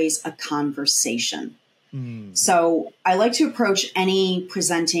always a conversation. So I like to approach any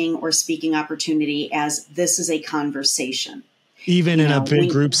presenting or speaking opportunity as this is a conversation. Even in a big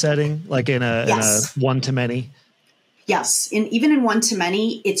group setting, like in a one-to-many? Yes. Even in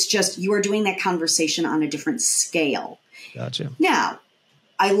one-to-many, it's just you are doing that conversation on a different scale. Gotcha. Now,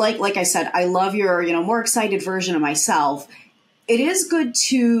 like I said, I love your, more excited version of myself. It is good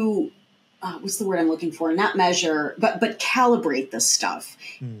to, what's the word I'm looking for? Not measure, but calibrate this stuff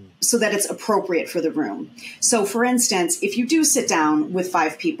so that it's appropriate for the room. So for instance, if you do sit down with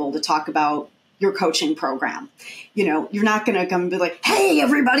 5 people to talk about your coaching program, you're not going to come and be like, hey,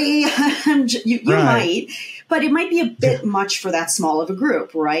 everybody, you might, but it might be a bit much for that small of a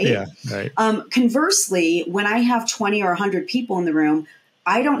group, right? Yeah, right. Conversely, when I have 20 or 100 people in the room,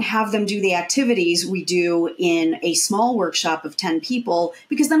 I don't have them do the activities we do in a small workshop of 10 people,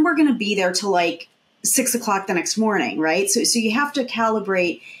 because then we're going to be there till like 6 o'clock the next morning, right? So you have to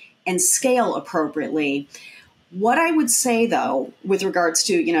calibrate and scale appropriately. What I would say, though, with regards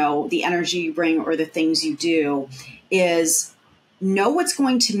to, the energy you bring or the things you do, is know what's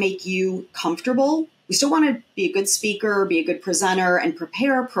going to make you comfortable. We still want to be a good speaker, be a good presenter, and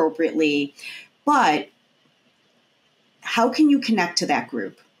prepare appropriately, but how can you connect to that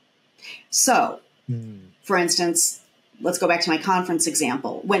group? So, for instance, let's go back to my conference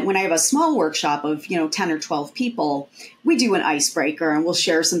example. When I have a small workshop of, 10 or 12 people, we do an icebreaker and we'll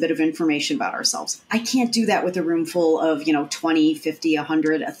share some bit of information about ourselves. I can't do that with a room full of, 20, 50,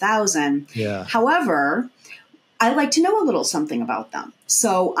 100, 1,000. Yeah. However, I like to know a little something about them.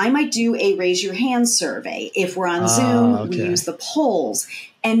 So I might do a raise your hand survey. If we're on Zoom, we use the polls.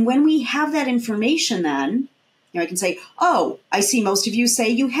 And when we have that information, then I can say, oh, I see most of you say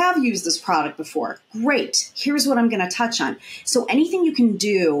you have used this product before. Great. Here's what I'm going to touch on. So anything you can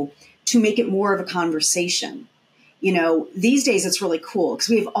do to make it more of a conversation. These days it's really cool because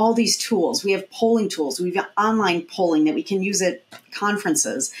we have all these tools. We have polling tools. We have online polling that we can use at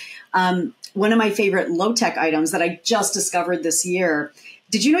conferences. One of my favorite low-tech items that I just discovered this year.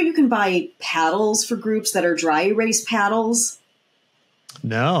 Did you know you can buy paddles for groups that are dry erase paddles?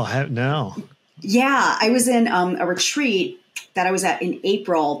 No. Yeah, I was in a retreat that I was at in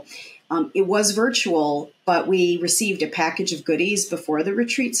April. It was virtual, but we received a package of goodies before the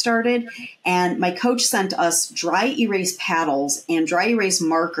retreat started. And my coach sent us dry erase paddles and dry erase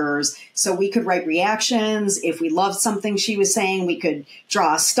markers so we could write reactions. If we loved something she was saying, we could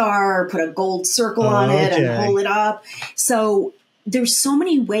draw a star, put a gold circle on it and hold it up. So there's so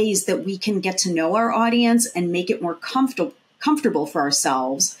many ways that we can get to know our audience and make it more comfortable for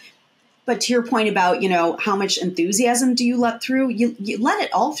ourselves. But to your point about, how much enthusiasm do you let through? You let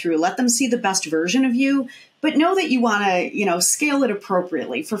it all through. Let them see the best version of you. But know that you want to, scale it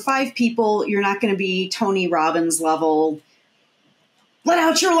appropriately. For 5 people, you're not going to be Tony Robbins level, let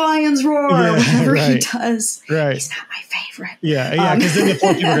out your lion's roar, or whatever he does. Right. He's not my favorite. Yeah. Because then the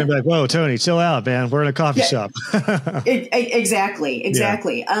 4 people are going to be like, whoa, Tony, chill out, man. We're in a coffee shop. Exactly.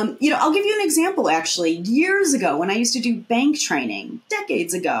 Yeah. I'll give you an example, actually. Years ago, when I used to do bank training,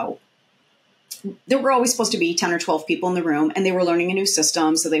 decades ago, there were always supposed to be 10 or 12 people in the room, and they were learning a new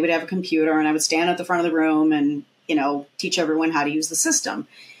system. So they would have a computer, and I would stand at the front of the room and, teach everyone how to use the system.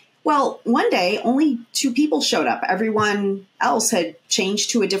 Well, one day, only 2 people showed up. Everyone else had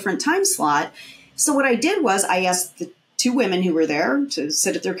changed to a different time slot. So what I did was I asked the 2 women who were there to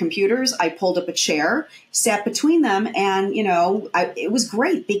sit at their computers. I pulled up a chair, sat between them, and, it was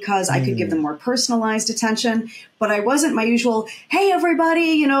great because I could give them more personalized attention. But I wasn't my usual, hey,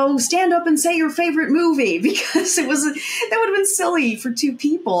 everybody, stand up and say your favorite movie, because that would have been silly for 2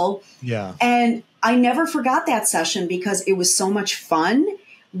 people. Yeah. And I never forgot that session because it was so much fun.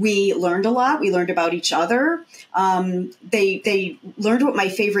 We learned a lot. We learned about each other. They learned what my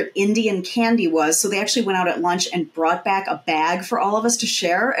favorite Indian candy was. So they actually went out at lunch and brought back a bag for all of us to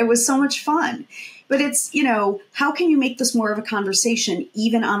share. It was so much fun. But it's, how can you make this more of a conversation,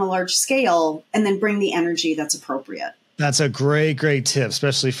 even on a large scale, and then bring the energy that's appropriate? That's a great tip,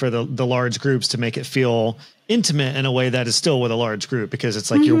 especially for the large groups, to make it feel intimate in a way that is still with a large group, because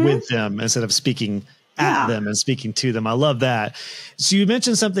it's like you're with them instead of speaking at them and speaking to them. I love that. So you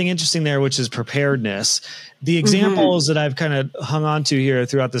mentioned something interesting there, which is preparedness. The examples that I've kind of hung on to here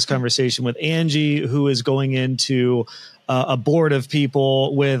throughout this conversation with Angie, who is going into a board of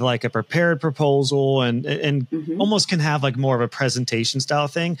people with like a prepared proposal and almost can have like more of a presentation style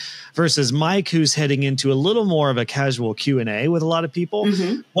thing, versus Mike, who's heading into a little more of a casual Q&A with a lot of people.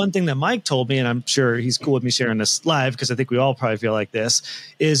 One thing that Mike told me, and I'm sure he's cool with me sharing this live, because I think we all probably feel like this,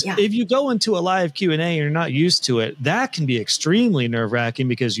 is if you go into a live Q&A and you're not used to it, that can be extremely nerve wracking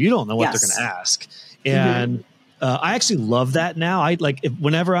because you don't know what they're going to ask. And I actually love that now.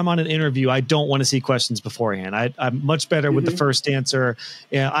 Whenever I'm on an interview, I don't want to see questions beforehand. I'm much better with the first answer.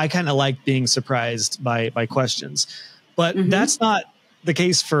 Yeah, I kind of like being surprised by questions, but that's not the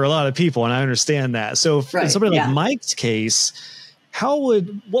case for a lot of people, and I understand that. So in somebody like Mike's case,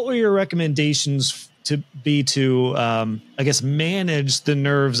 what were your recommendations to I guess, manage the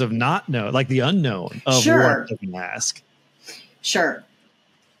nerves of the unknown of what they're going to ask? Sure.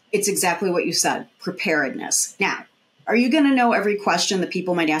 It's exactly what you said, preparedness. Now, are you going to know every question that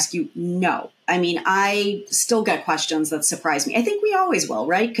people might ask you? No. I mean, I still get questions that surprise me. I think we always will,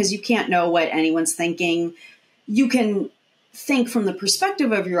 right? Because you can't know what anyone's thinking. You can think from the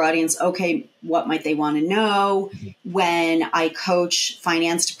perspective of your audience, okay, what might they want to know? When I coach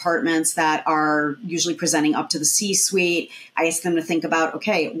finance departments that are usually presenting up to the C-suite, I ask them to think about,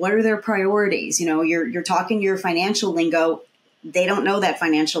 okay, what are their priorities? You know, you're talking your financial lingo. They don't know that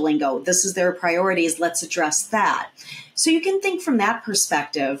financial lingo. This is their priorities. Let's address that. So you can think from that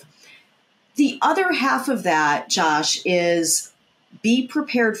perspective. The other half of that, Josh, is be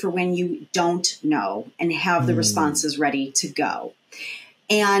prepared for when you don't know and have the responses ready to go.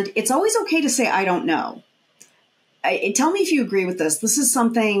 And it's always okay to say, I don't know. Tell me if you agree with this. This is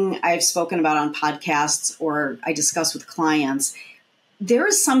something I've spoken about on podcasts or I discuss with clients. There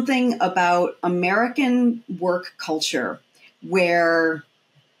is something about American work culture where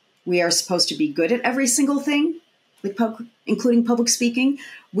we are supposed to be good at every single thing, including public speaking.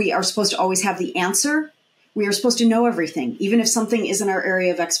 We are supposed to always have the answer. We are supposed to know everything, even if something isn't our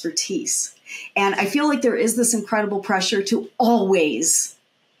area of expertise. And I feel like there is this incredible pressure to always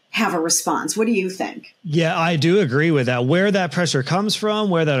have a response. What do you think? Yeah, I do agree with that. Where that pressure comes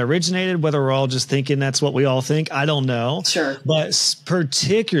from, where that originated, whether we're all just thinking that's what we all think, I don't know. Sure. But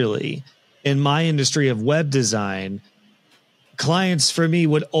particularly in my industry of web design, clients for me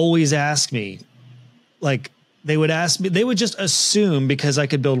would always ask me, they would just assume because I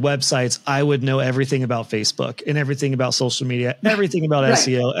could build websites, I would know everything about Facebook and everything about social media, everything about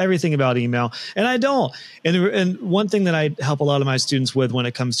SEO, everything about email. And I don't. And one thing that I help a lot of my students with when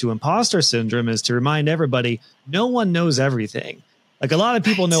it comes to imposter syndrome is to remind everybody, no one knows everything. Like, a lot of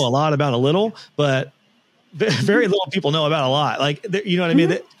people know a lot about a little, but very little people know about a lot. Like, you know what I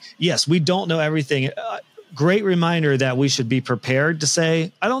mean? Yes, we don't know everything. Great reminder that we should be prepared to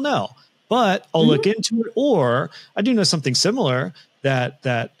say, I don't know, but I'll look into it, or I do know something similar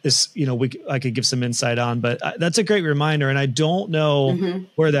that is, I could give some insight on, but that's a great reminder. And I don't know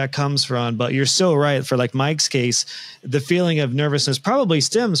where that comes from, but you're so right. For like Mike's case, the feeling of nervousness probably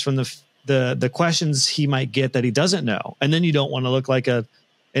stems from the questions he might get that he doesn't know. And then you don't want to look like an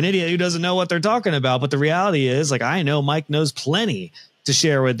idiot who doesn't know what they're talking about. But the reality is, like, I know Mike knows plenty to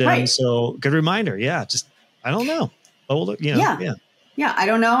share with them. Right. So good reminder. Yeah. Just, I don't know. Oh, Yeah. I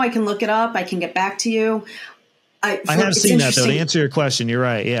don't know. I can look it up. I can get back to you. I have seen that, though. To answer your question, you're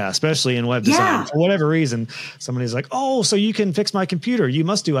right. Yeah. Especially in web design. For whatever reason, somebody's like, oh, so you can fix my computer. You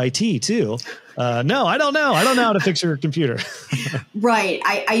must do IT too. No, I don't know. I don't know how to fix your computer. Right.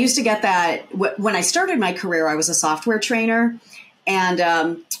 I used to get that when I started my career. I was a software trainer.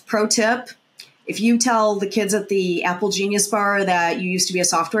 And pro tip, if you tell the kids at the Apple Genius Bar that you used to be a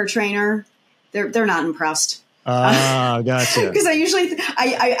software trainer, they're not impressed. Gotcha. Because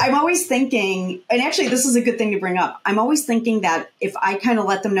I'm always thinking, and actually this is a good thing to bring up. I'm always thinking that if I kind of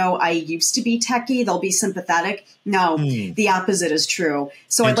let them know I used to be techie, they'll be sympathetic. No, the opposite is true.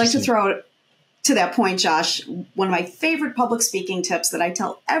 So I'd like to throw out to that point, Josh, one of my favorite public speaking tips that I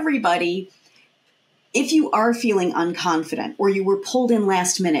tell everybody: if you are feeling unconfident, or you were pulled in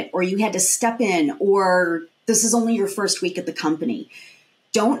last minute, or you had to step in, or this is only your first week at the company,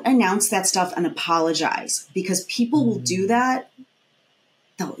 don't announce that stuff and apologize, because people will do that.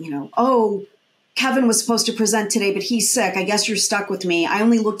 They'll, oh, Kevin was supposed to present today, but he's sick. I guess you're stuck with me. I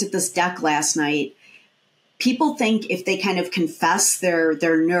only looked at this deck last night. People think if they kind of confess their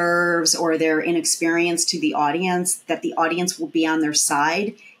nerves or their inexperience to the audience, that the audience will be on their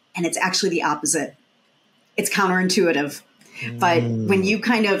side. And it's actually the opposite. it's counterintuitive. But when you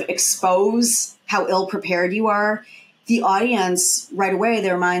kind of expose how ill prepared you are, the audience right away,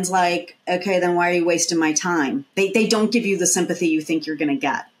 their mind's like, okay, then why are you wasting my time? They don't give you the sympathy you think you're going to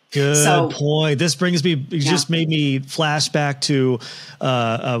get. Good point. This brings me, you just made me flash back to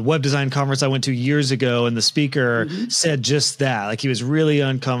a web design conference I went to years ago. And the speaker said just that, like he was really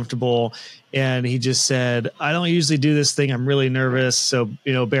uncomfortable. And he just said, I don't usually do this thing. I'm really nervous. So,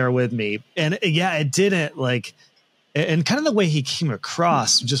 bear with me. And yeah, it didn't and kind of the way he came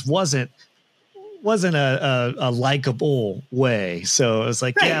across just wasn't a likable way. So it was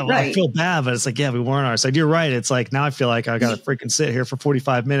like, I feel bad, but it's like, we weren't on our side. You're right. It's like, now I feel like I got to freaking sit here for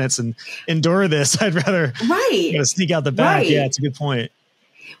 45 minutes and endure this. I'd rather sneak out the back. Right. Yeah, it's a good point.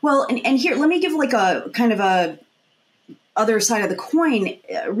 Well, and here, let me give like a kind of a other side of the coin.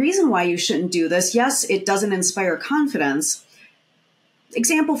 Reason why you shouldn't do this. Yes, it doesn't inspire confidence.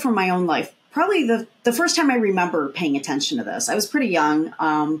 Example from my own life. Probably the first time I remember paying attention to this, I was pretty young,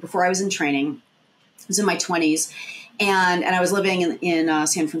 before I was in training. I was in my 20s, and I was living in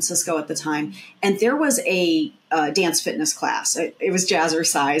San Francisco at the time. And there was a dance fitness class. It was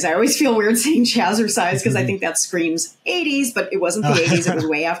jazzercise. I always feel weird saying jazzercise because I think that screams 80s, but it wasn't the 80s. It was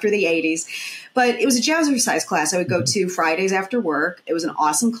way after the 80s. But it was a jazzercise class I would go to Fridays after work. It was an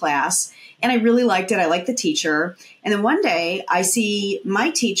awesome class, and I really liked it. I liked the teacher. And then one day I see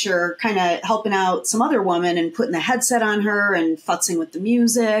my teacher kind of helping out some other woman and putting the headset on her and futzing with the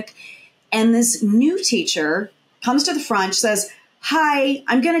music. And this new teacher comes to the front, says, "Hi,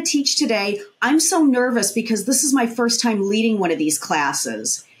 I'm going to teach today. I'm so nervous because this is my first time leading one of these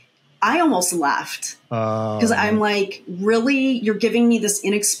classes." I almost left because I'm like, really? You're giving me this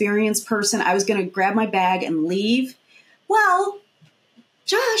inexperienced person? I was going to grab my bag and leave. Well,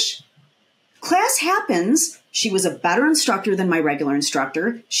 Josh, class happens. She was a better instructor than my regular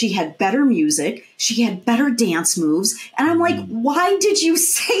instructor. She had better music. She had better dance moves. And I'm like, why did you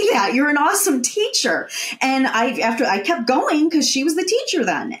say that? You're an awesome teacher. And I kept going because she was the teacher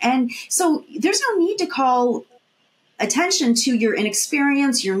then. And so there's no need to call attention to your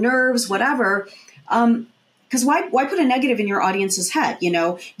inexperience, your nerves, whatever. Because why put a negative in your audience's head? You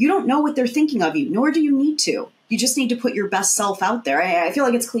don't know what they're thinking of you, nor do you need to. You just need to put your best self out there. I feel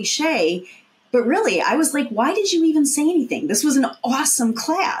like it's cliche, but really, I was like, why did you even say anything? This was an awesome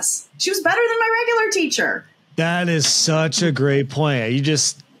class. She was better than my regular teacher. That is such a great point. You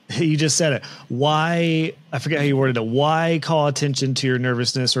just said it. Why, I forget how you worded it. Why call attention to your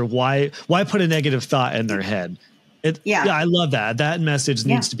nervousness, or why put a negative thought in their head? I love that. That message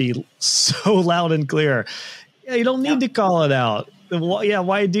needs to be so loud and clear. Yeah, you don't need to call it out.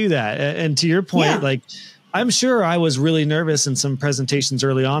 Why do that? And to your point, like, I'm sure I was really nervous in some presentations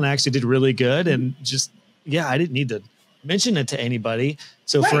early on. I actually did really good, and I didn't need to mention it to anybody.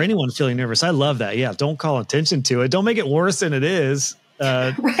 So for anyone feeling nervous, I love that. Yeah, don't call attention to it. Don't make it worse than it is.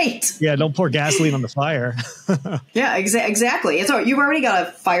 Right. Yeah, don't pour gasoline on the fire. Yeah, exactly. You've already got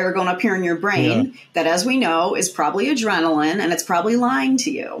a fire going up here in your brain that, as we know, is probably adrenaline, and it's probably lying to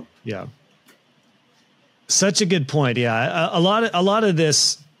you. Yeah. Such a good point. Yeah, a lot of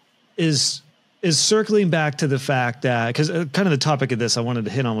this is circling back to the fact that, because kind of the topic of this I wanted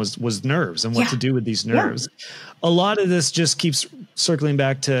to hit on was nerves and what to do with these nerves. A lot of this just keeps circling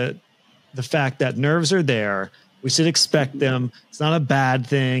back to the fact that nerves are there. We should expect them. It's not a bad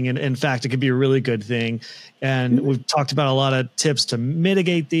thing. And in fact, it could be a really good thing. And we've talked about a lot of tips to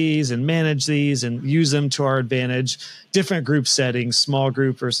mitigate these and manage these and use them to our advantage. Different group settings, small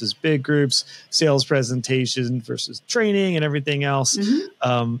group versus big groups, sales presentation versus training, and everything else.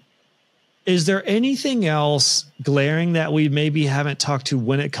 Is there anything else glaring that we maybe haven't talked to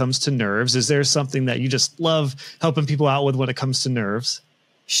when it comes to nerves? Is there something that you just love helping people out with when it comes to nerves?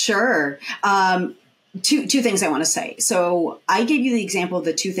 Sure. Two things I want to say. So I gave you the example of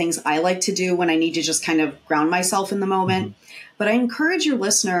the two things I like to do when I need to just kind of ground myself in the moment. But I encourage your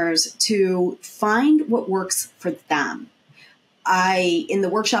listeners to find what works for them. In the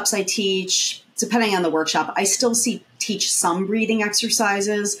workshops I teach, depending on the workshop, I still teach some breathing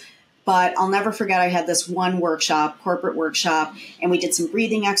exercises. But I'll never forget, I had this one corporate workshop, and we did some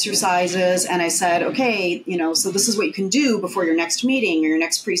breathing exercises. And I said, okay, so this is what you can do before your next meeting or your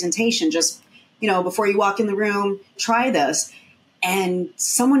next presentation. Just, before you walk in the room, try this. And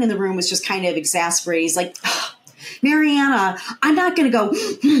someone in the room was just kind of exasperated. He's like, Marianna, I'm not going to go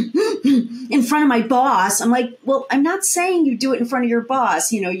in front of my boss. I'm like, well, I'm not saying you do it in front of your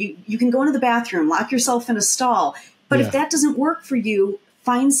boss. You can go into the bathroom, lock yourself in a stall. But if that doesn't work for you,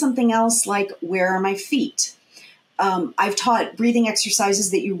 find something else, like, where are my feet? I've taught breathing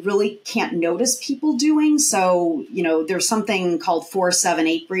exercises that you really can't notice people doing. So, there's something called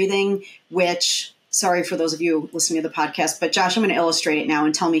 4-7-8 breathing, which sorry for those of you listening to the podcast, but Josh, I'm going to illustrate it now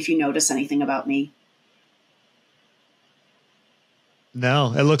and tell me if you notice anything about me.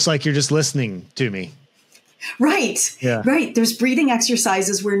 No, it looks like you're just listening to me. Right. Yeah. Right. There's breathing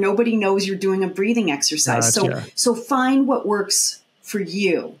exercises where nobody knows you're doing a breathing exercise. Gotcha. So find what works for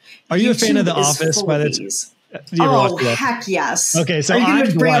you. Are you a fan of The Office? Oh, heck yes. Okay, so are you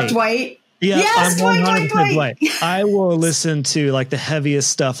going to bring Dwight. up Dwight? Yeah, yes, I'm Dwight. I will listen to like the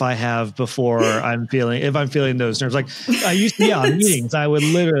heaviest stuff I have before if I'm feeling those nerves. Like I used to, on meetings, I would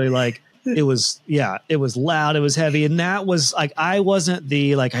literally like, it was loud, it was heavy. And that was like, I wasn't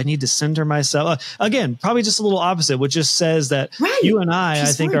I need to center myself. Again, probably just a little opposite, which just says that you and I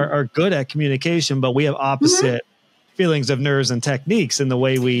think are good at communication, but we have opposite feelings of nerves and techniques in the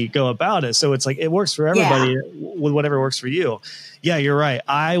way we go about it. So it's like, it works for everybody with whatever works for you. Yeah, you're right.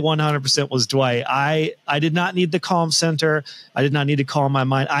 I 100% was Dwight. I did not need the calm center. I did not need to calm my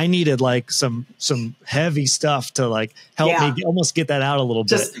mind. I needed like some heavy stuff to like help me almost get that out a little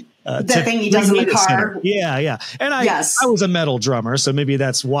bit. That thing he does in the car. Center. Yeah. And I was a metal drummer, so maybe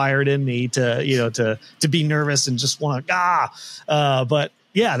that's wired in me to be nervous and just want to but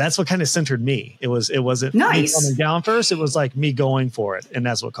yeah, that's what kind of centered me. It wasn't me coming down first. It was like me going for it. And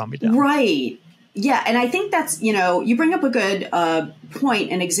that's what calmed me down. Right. Yeah. And I think that's, you bring up a good point,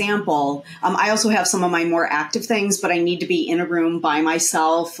 an example. I also have some of my more active things, but I need to be in a room by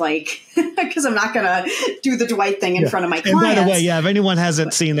myself, like, because I'm not going to do the Dwight thing in front of my clients. And by the way, if anyone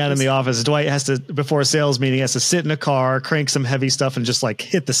hasn't seen that in the office, Dwight has to, before a sales meeting, has to sit in a car, crank some heavy stuff and just like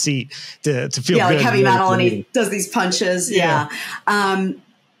hit the seat to feel good. Yeah, like heavy metal, and he does these punches. Yeah.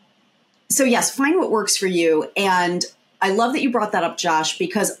 So yes, find what works for you. And I love that you brought that up, Josh,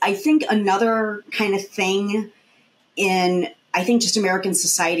 because I think another kind of thing in, I think just American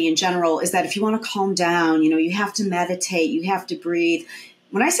society in general is that if you want to calm down, you have to meditate, you have to breathe.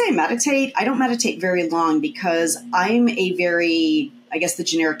 When I say meditate, I don't meditate very long because I'm a very, I guess the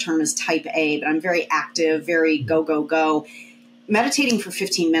generic term is type A, but I'm very active, very go, go, go. Meditating for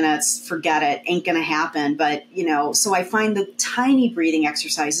 15 minutes, forget it, ain't going to happen. But, so I find the tiny breathing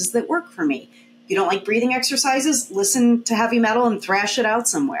exercises that work for me. You don't like breathing exercises? Listen to heavy metal and thrash it out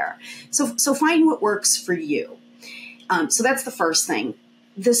somewhere. So find what works for you. So that's the first thing.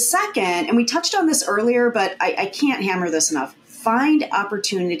 The second, and we touched on this earlier, but I can't hammer this enough. Find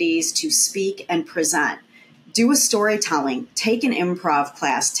opportunities to speak and present. Do a storytelling. Take an improv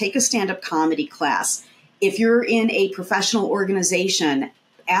class. Take a stand-up comedy class. If you're in a professional organization,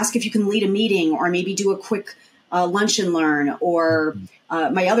 ask if you can lead a meeting or maybe do a quick lunch and learn. Or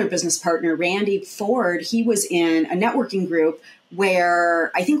my other business partner, Randy Ford, he was in a networking group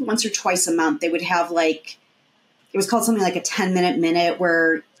where I think once or twice a month they would have it was called something like a 10-minute minute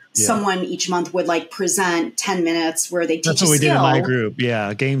where someone each month would present 10 minutes where they teach That's what we did in my group.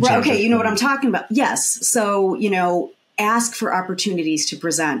 Yeah. Game changer. Right, okay. You know what I'm talking about. Yes. So, ask for opportunities to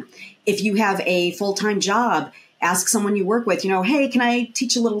present. If you have a full-time job, ask someone you work with, hey, can I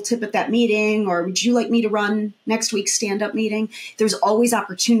teach a little tip at that meeting? Or would you like me to run next week's stand-up meeting? There's always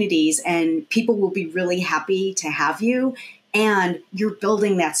opportunities and people will be really happy to have you. And you're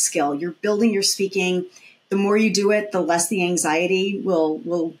building that skill. You're building your speaking. The more you do it, the less the anxiety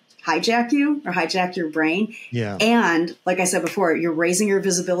will hijack you or hijack your brain. Yeah. And like I said before, you're raising your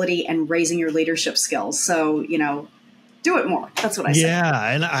visibility and raising your leadership skills. So, do it more. That's what I say.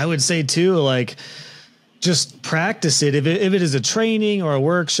 Yeah. And I would say too, just practice it. If it is a training or a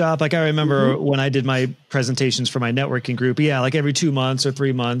workshop, I remember when I did my presentations for my networking group, every 2 months or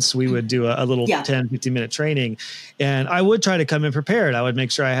 3 months, we would do a little 10, 15 minute training. And I would try to come in prepared. I would make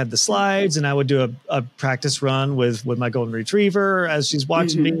sure I had the slides and I would do a practice run with my golden retriever as she's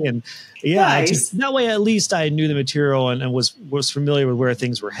watching me. And that way, at least I knew the material and was familiar with where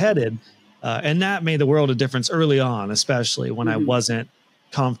things were headed. And that made the world a difference early on, especially when I wasn't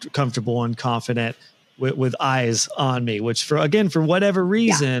comfortable and confident with eyes on me, which for whatever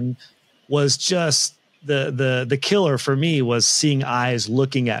reason was just the killer for me was seeing eyes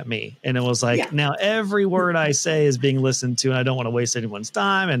looking at me. And it was now every word I say is being listened to and I don't want to waste anyone's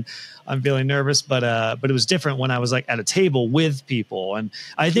time. And I'm feeling nervous, but it was different when I was at a table with people. And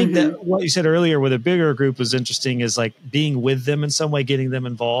I think that what you said earlier with a bigger group was interesting is being with them in some way, getting them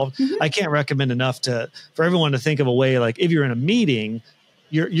involved. I can't recommend enough for everyone to think of a way, if you're in a meeting,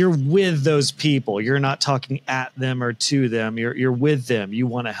 you're with those people. You're not talking at them or to them. You're with them. You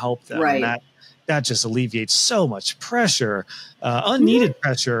want to help them. Right. And that just alleviates so much pressure, unneeded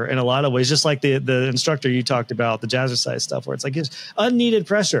pressure in a lot of ways. Just like the instructor you talked about, the jazzercise stuff, where it's it's unneeded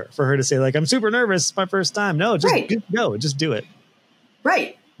pressure for her to say I'm super nervous. It's my first time. No, just go, just do it.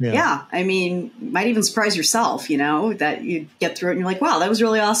 Right. Yeah. I mean, might even surprise yourself, that you get through it and you're like, wow, that was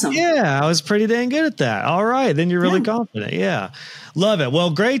really awesome. Yeah, I was pretty dang good at that. All right. Then you're really confident. Yeah. Love it. Well,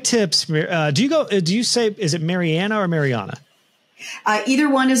 great tips. Do you say, is it Marianna or Marianna? Either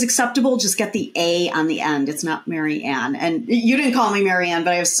one is acceptable. Just get the A on the end. It's not Marianne. And you didn't call me Marianne,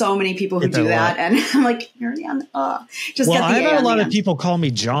 but I have so many people who do that. And I'm like, Marianne, just get the A. I've had a lot of people call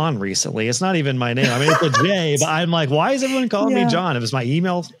me John recently. It's not even my name. I mean, it's a J, but I'm like, why is everyone calling me John? If it's my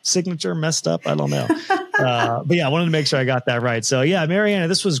email signature messed up, I don't know. But yeah, I wanted to make sure I got that right. So yeah, Marianna,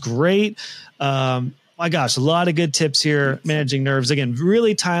 this was great. My gosh, a lot of good tips here. Managing nerves, again,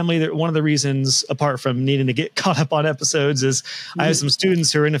 really timely. One of the reasons, apart from needing to get caught up on episodes, is I have some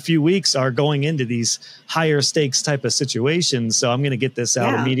students who in a few weeks are going into these higher stakes type of situations. So I'm going to get this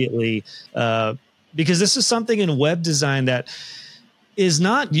out immediately because this is something in web design that is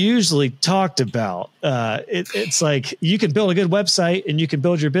not usually talked about. It's like you can build a good website and you can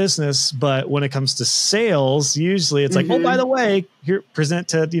build your business, but when it comes to sales, usually it's like, oh, by the way, here, present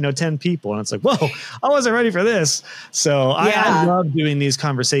to 10 people, and it's like, whoa, I wasn't ready for this. So I love doing these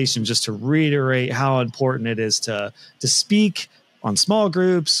conversations just to reiterate how important it is to speak on small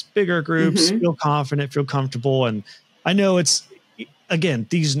groups, bigger groups, feel confident, feel comfortable, and I know it's. Again,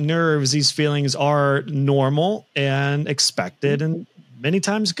 these nerves, these feelings are normal and expected and many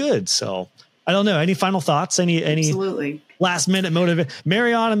times good. So I don't know. Any final thoughts? Any Absolutely. Last minute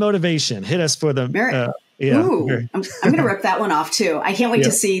Marianna motivation? Hit us for the Ooh, I'm going to rip that one off too. I can't wait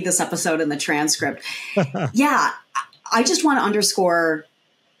to see this episode in the transcript. I just want to underscore,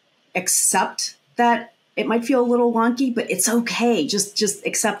 accept that it might feel a little wonky, but it's okay. Just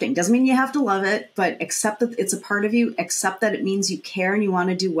accepting. Doesn't mean you have to love it, but accept that it's a part of you. Accept that it means you care and you want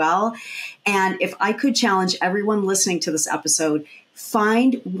to do well. And if I could challenge everyone listening to this episode,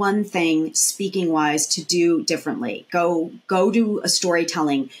 find one thing speaking wise to do differently. Go do a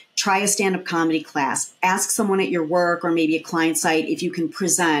storytelling, try a stand-up comedy class, ask someone at your work or maybe a client site if you can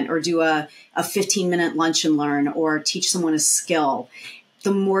present or do a 15-minute lunch and learn or teach someone a skill.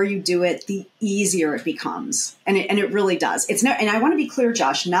 The more you do it, the easier it becomes. And it really does. It's not, and I want to be clear,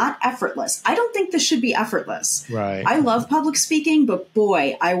 Josh, not effortless. I don't think this should be effortless. Right. I love public speaking, but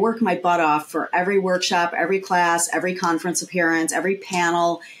boy, I work my butt off for every workshop, every class, every conference appearance, every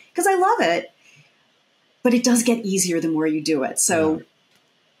panel, because I love it. But it does get easier the more you do it. So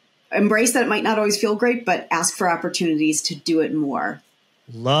embrace that it might not always feel great, but ask for opportunities to do it more.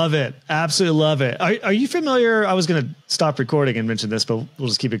 Love it. Absolutely love it. Are you familiar? I was going to stop recording and mention this, but we'll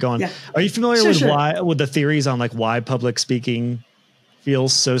just keep it going. Yeah. Are you familiar with the theories on like why public speaking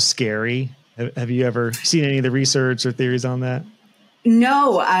feels so scary? Have you ever seen any of the research or theories on that?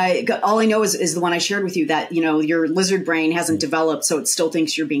 No, all I know is the one I shared with you that, your lizard brain hasn't developed, so it still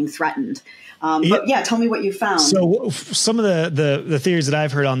thinks you're being threatened. But tell me what you found. So some of the theories that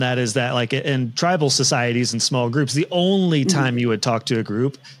I've heard on that is that like in tribal societies and small groups, the only time you would talk to a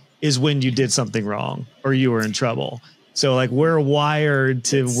group is when you did something wrong or you were in trouble. So like we're wired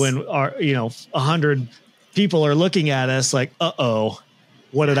to when 100 people are looking at us like,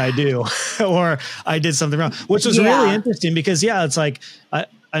 what did I do? Or I did something wrong, which was really interesting because it's like,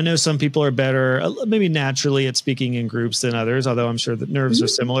 I know some people are better, maybe naturally at speaking in groups than others, although I'm sure that nerves are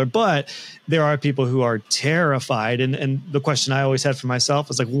similar, but there are people who are terrified. And the question I always had for myself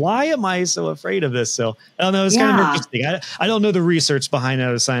was like, why am I so afraid of this? So I don't know. It's kind of interesting. I don't know the research behind that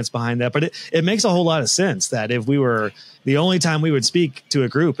or the science behind that, but it makes a whole lot of sense that if we were, the only time we would speak to a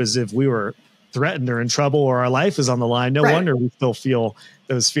group is if we were threatened or in trouble or our life is on the line. No wonder we still feel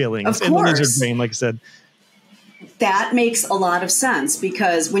those feelings in the lizard brain, like I said. That makes a lot of sense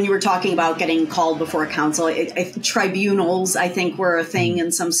because when you were talking about getting called before a council, tribunals, I think, were a thing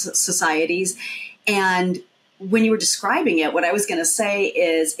in some societies. And when you were describing it, what I was going to say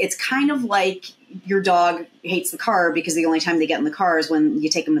is it's kind of like your dog hates the car because the only time they get in the car is when you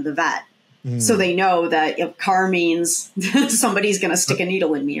take them to the vet. So they know that if car means somebody's going to stick a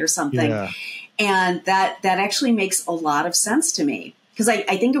needle in me or something. Yeah. And that actually makes a lot of sense to me. Because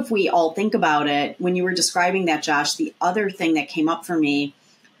I think if we all think about it, when you were describing that, Josh, the other thing that came up for me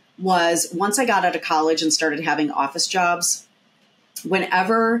was once I got out of college and started having office jobs,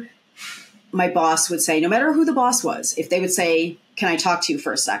 whenever my boss would say, no matter who the boss was, if they would say, can I talk to you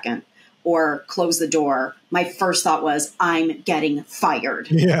for a second or close the door, my first thought was, I'm getting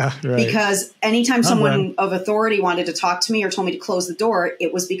fired. Yeah, right. Because anytime someone of authority wanted to talk to me or told me to close the door,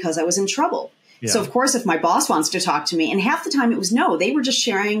 it was because I was in trouble. Yeah. So, of course, if my boss wants to talk to me, and half the time it was no, they were just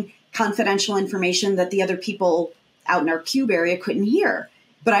sharing confidential information that the other people out in our cube area couldn't hear.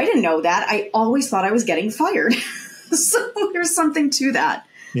 But I didn't know that. I always thought I was getting fired. So there's something to that.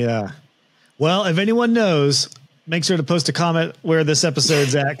 Yeah. Well, if anyone knows, make sure to post a comment where this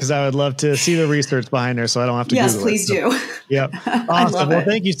episode's at, because I would love to see the research behind there so I don't have to Yes, Google please it. do. Yep. Awesome. Well,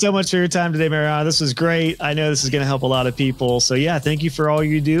 thank you so much for your time today, Marianna. This was great. I know this is going to help a lot of people. So yeah, thank you for all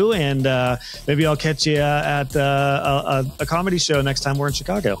you do. And maybe I'll catch you at a comedy show next time we're in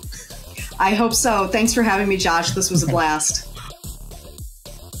Chicago. I hope so. Thanks for having me, Josh. This was a blast.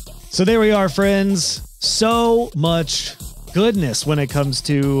 So there we are, friends. So much goodness when it comes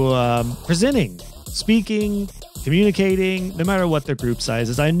to presenting, speaking, communicating, no matter what the group size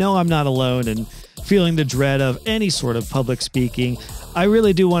is. I know I'm not alone in feeling the dread of any sort of public speaking. I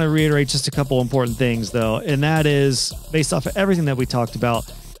really do want to reiterate just a couple important things, though, and that is, based off of everything that we talked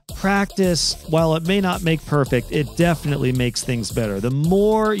about, practice, while it may not make perfect, it definitely makes things better. The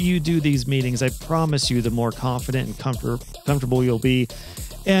more you do these meetings, I promise you, the more confident and comfortable you'll be.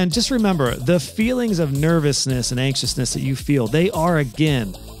 And just remember, the feelings of nervousness and anxiousness that you feel, they are,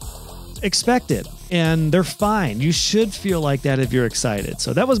 again, expected, and they're fine. You should feel like that if you're excited.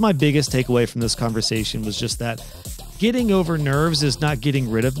 So that was my biggest takeaway from this conversation, was just that getting over nerves is not getting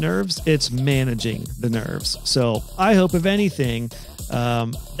rid of nerves, it's managing the nerves. So I hope, if anything,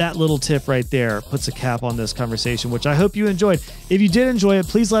 that little tip right there puts a cap on this conversation, which I hope you enjoyed. If you did enjoy it,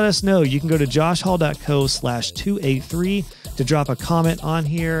 please let us know. You can go to joshhall.co/283 to drop a comment on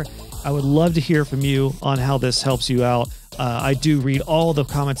here. I would love to hear from you on how this helps you out. I do read all the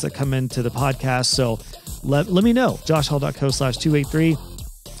comments that come into the podcast, so let me know. joshhall.co/283.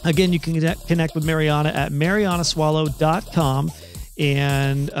 Again, you can connect with Marianna at mariannaswallow.com.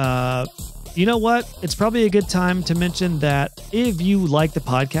 And you know what? It's probably a good time to mention that if you like the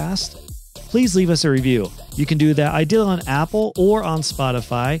podcast, please leave us a review. You can do that ideally on Apple or on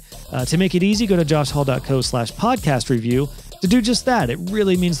Spotify. To make it easy, go to joshhall.co/podcast review to do just that. It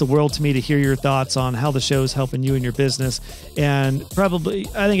really means the world to me to hear your thoughts on how the show is helping you in your business. And probably,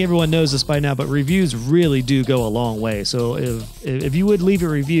 I think everyone knows this by now, but reviews really do go a long way. So if you would leave a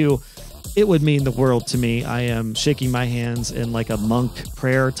review, it would mean the world to me. I am shaking my hands in like a monk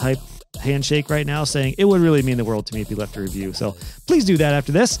prayer type handshake right now, saying it would really mean the world to me if you left a review. So please do that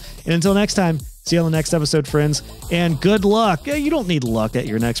after this. And until next time, see you on the next episode, friends. And good luck. You don't need luck at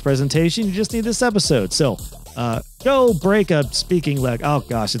your next presentation. You just need this episode. So go break a speaking leg. Oh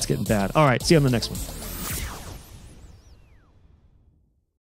gosh, it's getting bad. All right. See you on the next one.